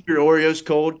 Keep your Oreos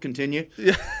cold. Continue.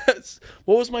 Yes.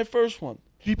 What was my first one?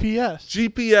 GPS.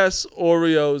 GPS,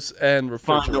 Oreos, and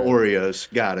Find refrigerator. the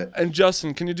Oreos. Got it. And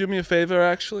Justin, can you do me a favor,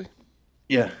 actually?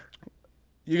 Yeah.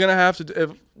 You're going to have to...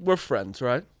 If we're friends,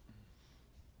 right?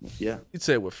 Yeah. You'd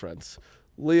say we're friends.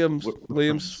 Liam's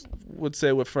We're would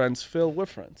say we're friends. Phil, we're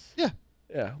friends. Yeah.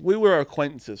 Yeah. We were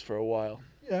acquaintances for a while.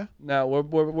 Yeah. Now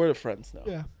we're the friends now.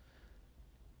 Yeah.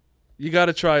 You got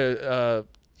to try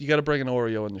you got to bring an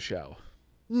Oreo in the shower.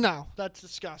 No, that's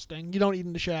disgusting. You don't eat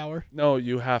in the shower. No,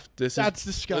 you have. That's This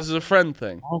disgusting. is a friend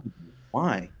thing.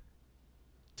 Why?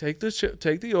 Take the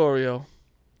Oreo,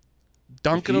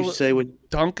 dunk If it. you say what,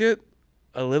 Dunk it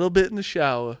a little bit in the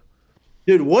shower,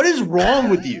 dude? What is wrong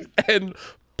with you? and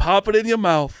pop it in your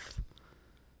mouth.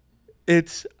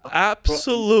 It's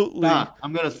absolutely Stop.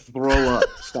 I'm gonna throw up.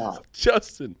 Stop,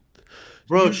 Justin.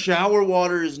 bro. Shower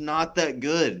water is not that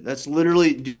good. That's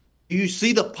literally. Do you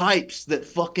see the pipes that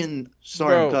fucking?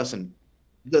 Sorry, Bro. I'm cussing.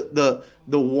 The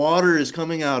water is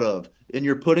coming out of, and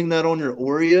you're putting that on your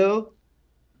Oreo.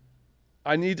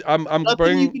 I'm Nothing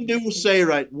bringing. you can do is say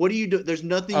right. What do you do? There's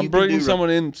nothing I'm you can bringing do. someone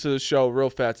into the show real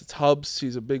fast. It's Hubs.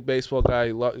 He's a big baseball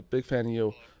guy. Big fan of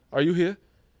you. Are you here?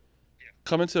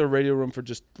 Come into the radio room for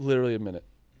just literally a minute.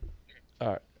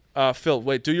 All right. Phil,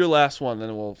 wait. Do your last one,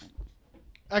 then we'll.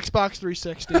 Xbox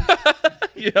 360.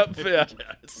 Yep. Yeah.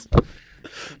 Yes.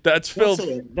 That's Phil.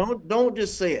 Don't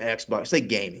just say Xbox. Say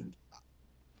gaming.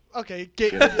 Okay,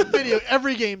 video,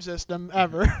 every game system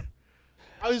ever.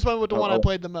 I just went with the one I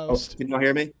played the most. Can y'all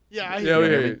hear me? Yeah, Yeah, we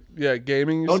hear you. Yeah,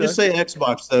 gaming. You Don't said? just say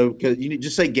Xbox though, because you need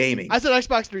just say gaming. I said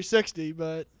Xbox 360,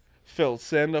 but Phil,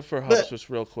 stand up for Hubs But- just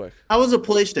real quick. I was a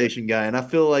PlayStation guy, and I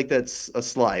feel like that's a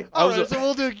slight. all was right, a- so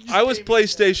we'll do. just I was gaming.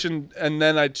 PlayStation, and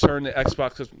then I turned to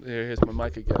Xbox. Here's my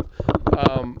mic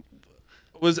again.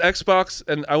 Was Xbox,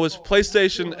 and I was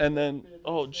PlayStation, and then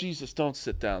Jesus, don't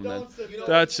sit down, man.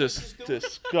 That's just Oh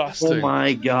disgusting.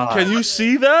 my god! Can you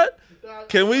see that?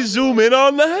 Can we zoom in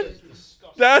on that?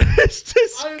 That is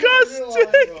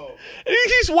disgusting.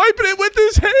 He's wiping it with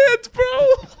his hands,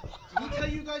 bro. Did he tell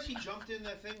you guys he jumped in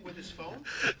that thing with his phone?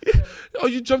 Oh,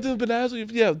 you jumped in the bananas?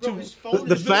 Yeah, Bro, dude. his phone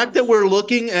The is fact that we're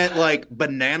looking at like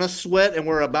banana sweat and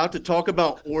we're about to talk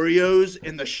about Oreos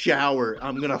in the shower,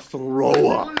 I'm gonna throw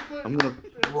up. I'm gonna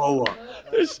throw up.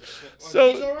 He's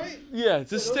So all right. yeah,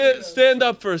 just stand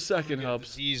up for a second, Hubs.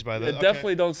 Diseased by Yeah, that.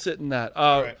 definitely don't sit in that.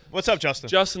 All right. What's up, Justin?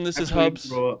 Justin, this is Hubs.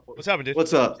 Throw up. What's happening, dude?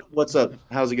 What's up? What's up?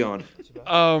 How's it going?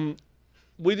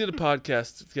 We did a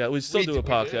podcast. Yeah, we still We do a did.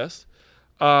 podcast.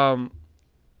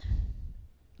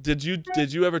 Did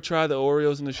you ever try the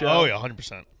Oreos in the shower? Oh yeah,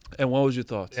 100%. And what was your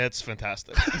thoughts? It's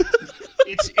fantastic.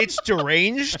 it's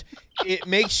deranged. It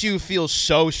makes you feel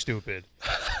so stupid.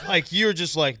 Like you're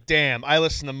just like, damn. I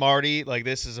listen to Marty. Like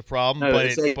this is a problem, No, but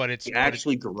it's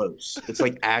actually gross. It's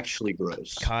like actually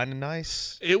gross. kind of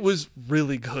nice. It was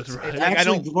really good, right? It's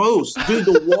actually gross, dude.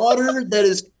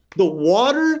 The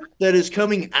water that is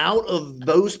coming out of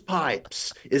those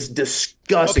pipes is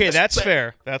disgusting. Okay, that's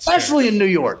fair. That's especially in New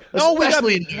York. No,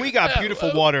 Especially we got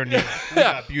beautiful water in New York. We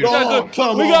Yeah. got beautiful. Oh,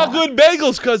 come We on. got good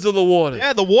bagels because of the water.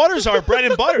 Yeah, the water's our bread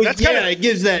and butter. That's yeah, kind of it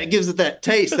gives it that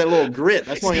taste, that little grit.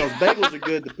 That's why those bagels are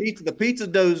good. The pizza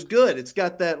dough's good. It's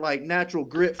got that like natural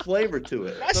grit flavor to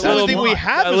it. That's So the only it's thing we not-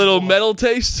 have. A is little water. metal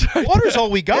taste. Water's all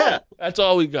we got. Yeah. That's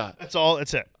all we got. That's all.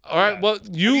 That's it. All right. Well,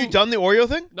 Have you you. done the Oreo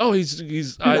thing? No, he's.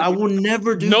 Dude, I will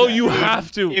never do No, that. you dude.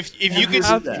 have to. If Never you could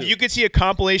do that. if you could see a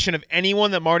compilation of anyone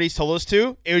that Marty's told us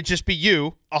to, it would just be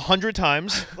you 100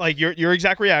 times, like your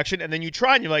exact reaction, and then you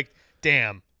try and you're like,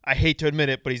 damn, I hate to admit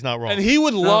it, but he's not wrong. And he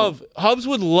would love. Hubs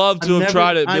would love to have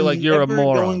tried it. And be I'm like, you're a never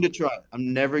moron. Going to try it.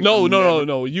 I'm never. No, I'm no, no, never-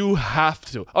 no. You have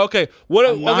to. Okay. What?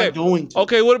 I'm not okay. going to.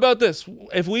 Okay. What about this?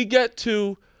 If we get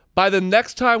to by the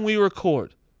next time we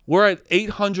record, we're at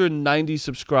 890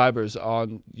 subscribers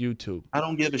on YouTube. I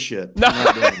don't give a shit. I'm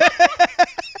not doing it.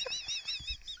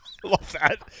 I love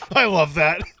that. I love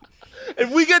that. If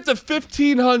we get to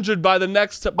 1,500 by the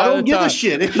next I by don't the give time, a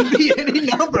shit. It could be any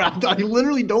number. I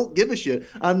literally don't give a shit.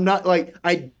 I'm not like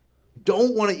I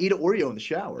don't want to eat an Oreo in the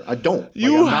shower. I don't. Like,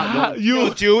 you I'm not going to. you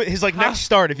He'll do his like next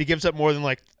start if he gives up more than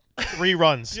like 3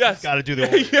 runs. yes, got to do the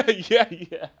Oreo.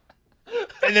 yeah.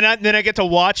 And then I get to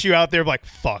watch you out there like,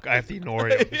 fuck, I have to eat an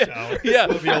Oreo in the shower. Yeah.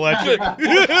 It'll be electric.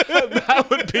 That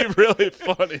would be really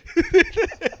funny.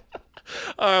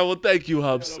 All right, well, thank you,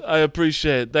 Hubs. I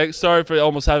appreciate it. Sorry for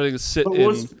almost having to sit What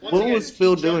in. was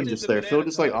Phil doing just there? Phil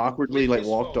just like awkwardly like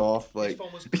walked off. Like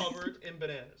was covered in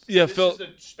bananas. Yeah, this Phil- is a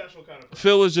special kind of.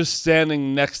 Phil was just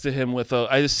standing next to him with a.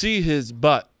 I see his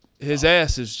butt. His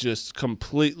ass is just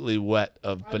completely wet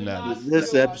of bananas.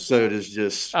 this episode is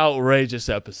just. Outrageous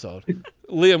episode.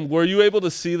 Liam, were you able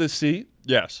to see the seat?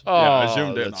 Yes. Oh, Yeah, I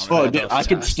zoomed in that's on it. Oh, dude, I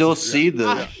can still see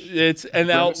the. It's an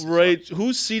outrage.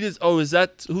 Whose seat is? Oh, is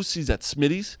that whose seat is that?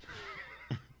 Smitty's.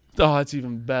 Oh, that's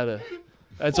even better.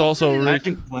 That's also I rich.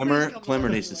 think Clemmer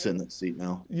needs to sit in that seat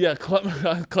now. Yeah,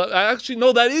 Clemmer. Actually,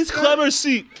 no, that is Clemmer's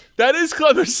seat. That is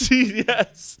Clemmer's seat.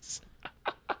 Yes.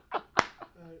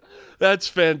 That's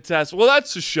fantastic. Well,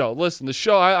 that's the show. Listen, the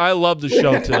show. I love the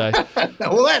show today.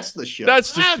 Well, that's the show.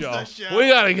 That's the show. We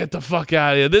gotta get the fuck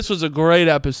out of here. This was a great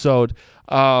episode.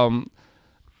 I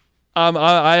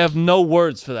have no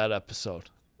words for that episode.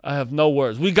 I have no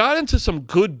words. We got into some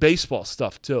good baseball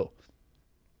stuff too.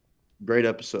 Great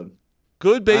episode.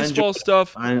 Good baseball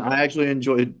stuff. I actually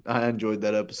enjoyed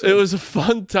that episode. It was a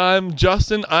fun time,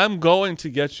 Justin. I'm going to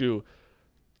get you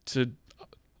to.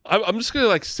 I'm just gonna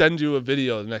like send you a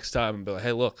video the next time and be like,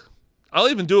 hey, look. I'll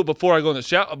even do it before I go in the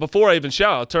shower. Before I even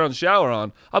shower, I'll turn the shower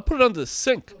on. I'll put it under the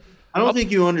sink. I don't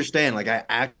think you understand. Like, I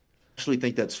actually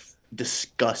think that's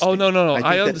disgusting. Oh no! think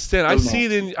I that's understand. so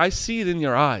I see it in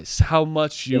your eyes how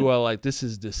much you are like, this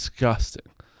is disgusting.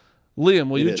 Liam,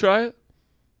 will It you is. try it?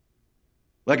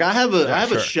 Like, I have a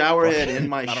sure. shower head in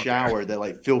my shower that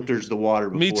like filters the water.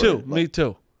 Before Me too. it. Me Like,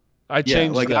 too. I yeah,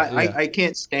 changed like that. yeah. I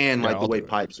can't stand like Yeah, the I'll way do it.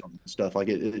 pipes are and stuff. Like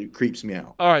it creeps me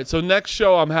out. All right, so next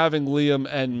show I'm having Liam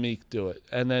and Meek do it,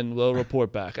 and then we'll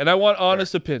report back. And I want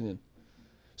honest opinion.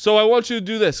 So I want you to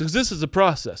do this because this is a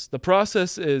process. The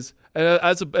process is, and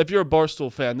if you're a Barstool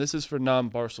fan, this is for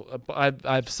non-Barstool.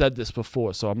 I've said this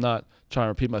before, so I'm not trying to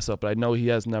repeat myself, but I know he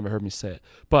has never heard me say it.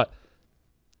 But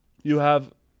you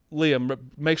have Liam.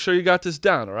 Make sure you got this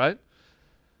down. All right.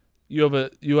 You have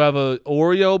a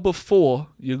Oreo before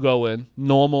you go in,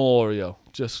 normal Oreo,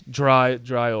 just dry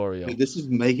Oreo. Dude, this is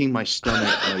making my stomach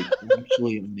like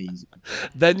actually uneasy.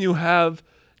 Then you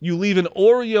leave an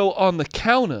Oreo on the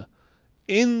counter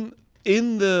in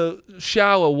the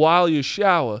shower while you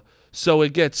shower, so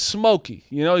it gets smoky.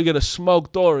 You know, you get a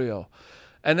smoked Oreo,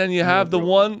 and then you have the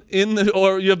one in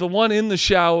the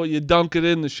shower. You dunk it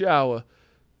in the shower,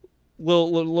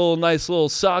 little nice little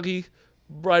soggy,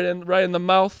 right in the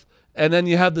mouth. And then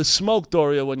you have the smoked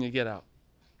Oreo when you get out.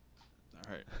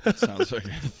 All right. That sounds like a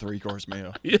 3-course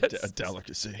meal. Yes. A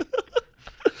delicacy.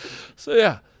 So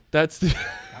yeah, that's the.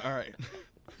 All right.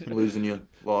 I'm losing you.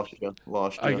 Lost you.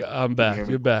 I'm You back. hear me?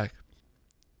 You're back.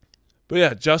 But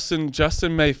yeah,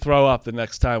 Justin may throw up the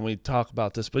next time we talk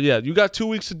about this. But yeah, you got 2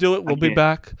 weeks to do it. We'll be can't.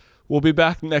 back. We'll be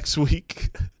back next week.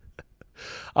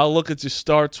 I'll look at your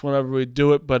starts whenever we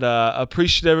do it. But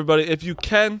appreciate everybody. If you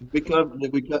can.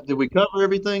 Did we cover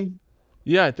everything?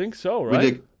 Yeah, I think so, right?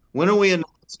 We did. When are we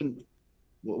announcing?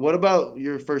 What about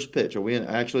your first pitch? Are we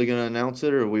actually going to announce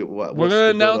it, or We're what's gonna the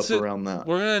build announce up it. around that?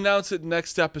 We're gonna announce it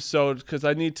next episode because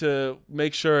I need to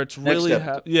make sure it's Next really.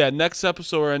 episode. Next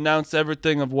episode we'll announce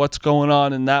everything of what's going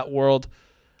on in that world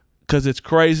because it's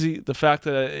crazy. The fact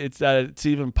that it's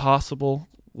even possible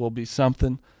will be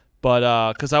something.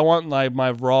 But because I want like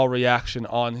my raw reaction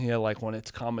on here, like when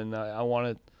it's coming, I want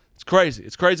it. It's crazy.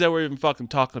 It's crazy that we're even fucking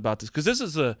talking about this because this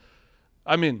is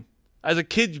I mean, as a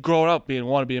kid, you growing up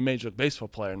want to be a Major League Baseball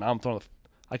player. Now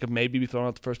I could maybe be throwing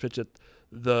out the first pitch at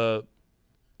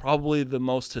probably the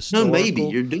most historical. No, maybe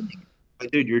you're doing it. Like,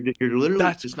 dude, you're literally.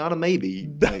 It's not a maybe.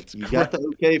 Like, you got the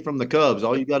okay from the Cubs.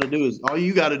 All you got to do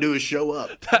is show up.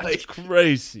 That's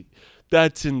crazy.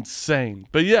 That's insane.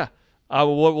 But yeah,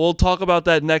 we'll talk about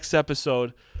that next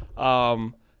episode.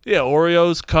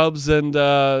 Oreos, Cubs, and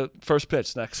first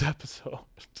pitch next episode.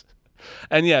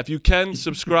 And yeah, if you can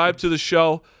subscribe to the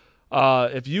show.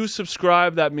 If you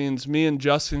subscribe, that means me and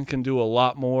Justin can do a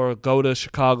lot more. Go to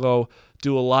Chicago,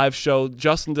 do a live show.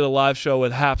 Justin did a live show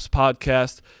with Haps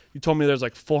Podcast. You told me there's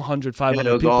like 400,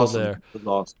 500 people awesome. there. It was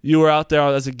awesome. You were out there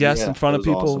as a guest in front of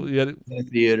people. Awesome. In a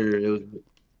theater.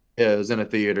 It was in a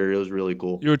theater. It was really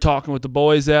cool. You were talking with the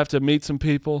boys after, meet some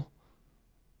people.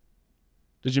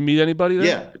 Did you meet anybody there?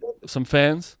 Yeah. Some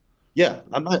fans? Yeah.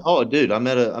 I met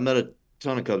a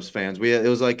ton of Cubs fans. It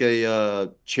was like a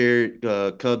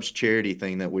Cubs charity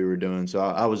thing that we were doing. So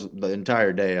I was the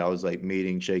entire day. I was like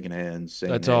meeting, shaking hands,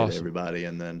 saying That's hey awesome. to everybody,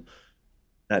 and then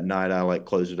that night I like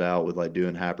closed it out with like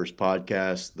doing Happer's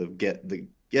podcast. The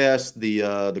guests,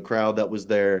 the crowd that was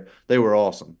there, they were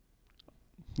awesome.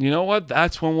 You know what?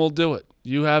 That's when we'll do it.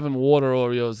 You having water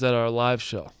Oreos at our live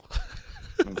show.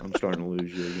 I'm starting to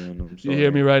lose you again. I'm You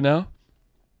hear me right now?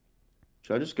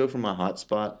 Should I just go for my hot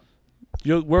spot?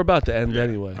 We're about to end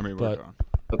anyway. I mean, but,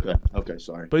 we're done. Okay,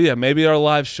 sorry. But yeah, maybe our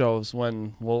live shows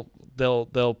when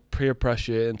they'll peer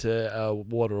pressure you into a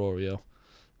water Oreo.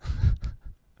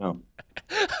 Oh.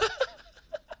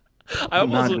 I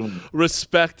almost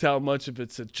respect how much of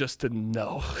it's just a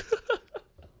no.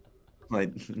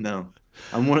 Like, no.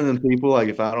 I'm one of them people, like,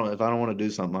 if I don't want to do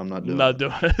something, I'm not doing it.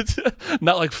 Doing it.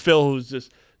 Not like Phil, who's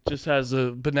just has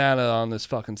a banana on this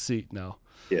fucking seat now.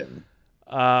 Yeah.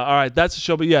 All right, that's the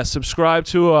show. But yeah, subscribe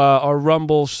to our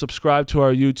Rumble, subscribe to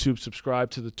our YouTube, subscribe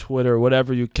to the Twitter,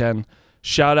 whatever you can.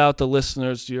 Shout out the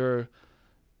listeners. The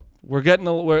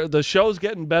show's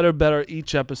getting better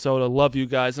each episode. I love you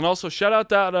guys, and also shout out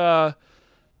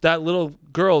that little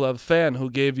girl, that fan who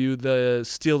gave you the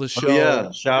Steal the Show. Oh,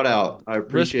 yeah, shout out. I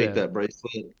appreciate wristband. that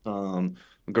bracelet. A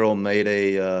girl made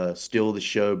a Steal the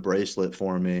Show bracelet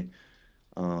for me.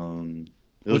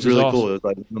 It was really cool. It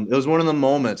was one of the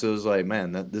moments. It was like,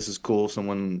 man, this is cool.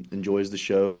 Someone enjoys the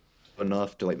show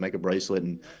enough to like make a bracelet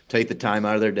and take the time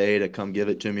out of their day to come give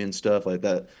it to me and stuff like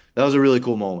that. That was a really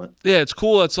cool moment. Yeah, it's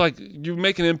cool. It's like you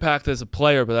make an impact as a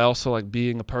player, but also like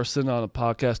being a person on a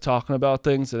podcast talking about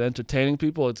things and entertaining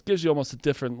people. It gives you almost a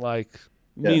different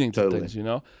meaning to things, you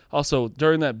know? Also,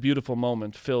 during that beautiful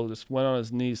moment, Phil just went on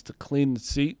his knees to clean the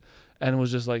seat and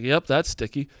was just like, yep, that's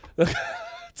sticky.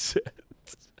 That's it.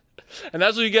 And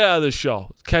that's what you get out of this show.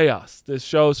 It's chaos. This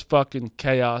show's fucking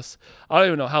chaos. I don't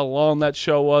even know how long that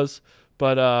show was,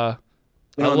 but I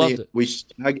loved it.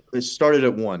 It started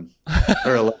at 1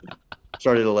 or 11.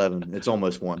 Started at 11. It's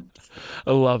almost 1.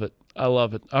 I love it. All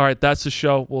right, that's the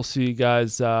show. We'll see you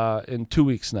guys in 2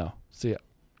 weeks now. See ya.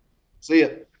 See ya.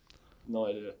 No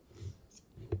idea.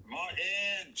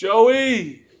 Martin,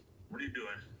 Joey. what are you doing?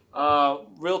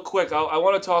 Real quick, I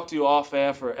want to talk to you off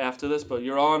air after this, but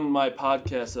you're on my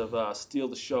podcast of Steele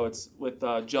the Show. It's with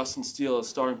Justin Steele, a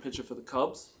starting pitcher for the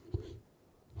Cubs.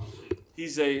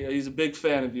 He's a big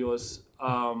fan of yours,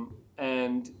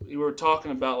 and you were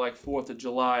talking about like 4th of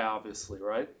July, obviously,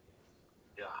 right?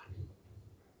 Yeah.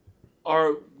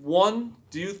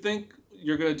 Do you think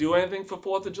you're going to do anything for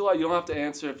 4th of July? You don't have to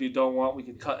answer if you don't want. We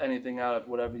can cut anything out of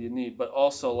whatever you need, but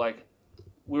also like,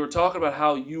 we were talking about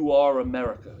how you are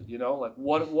America, you know? Like,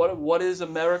 what is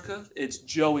America? It's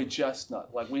Joey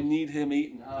Chestnut. Like, we need him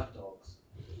eating hot dogs.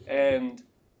 And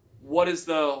what's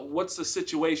the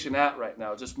situation at right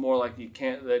now? Just more like you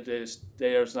can't, they're just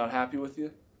not happy with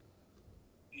you?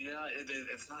 Yeah,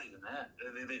 it's not even that.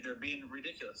 They're being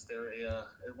ridiculous.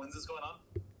 When's this going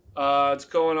on? It's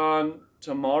going on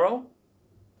tomorrow.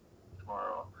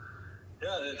 Tomorrow.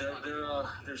 Yeah,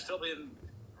 they're still being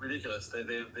ridiculous.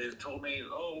 They've told me,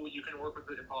 oh, you can work with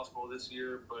the Impossible this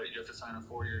year, but you have to sign a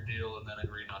 4-year deal and then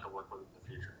agree not to work with it in the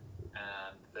future.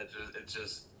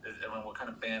 And I mean, what kind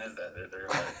of ban is that? They're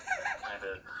like kind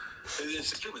of, it's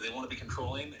just true, but they want to be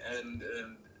controlling and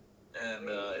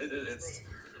it's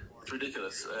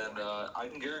ridiculous. And I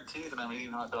can guarantee that I'm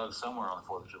eating hot dogs somewhere on the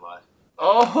 4th of July.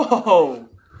 Oh.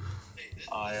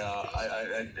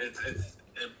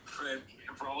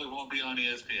 It probably won't be on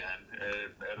ESPN.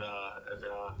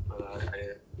 But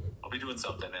I'll be doing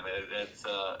something, and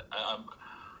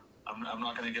I'm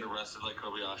not going to get arrested like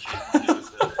Kobayashi. It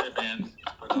was a band,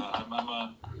 but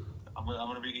I'm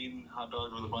going to be eating hot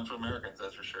dogs with a bunch of Americans.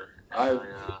 That's for sure. I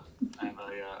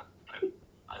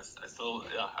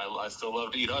still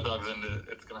love to eat hot dogs, and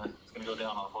it's gonna go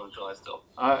down on 4th of July still.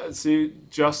 See,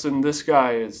 Justin, this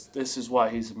is why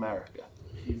he's America.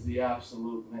 He's the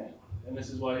absolute man. And this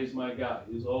is why he's my guy.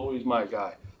 He's always my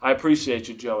guy. I appreciate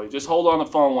you, Joey. Just hold on the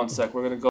phone one sec. We're going to go.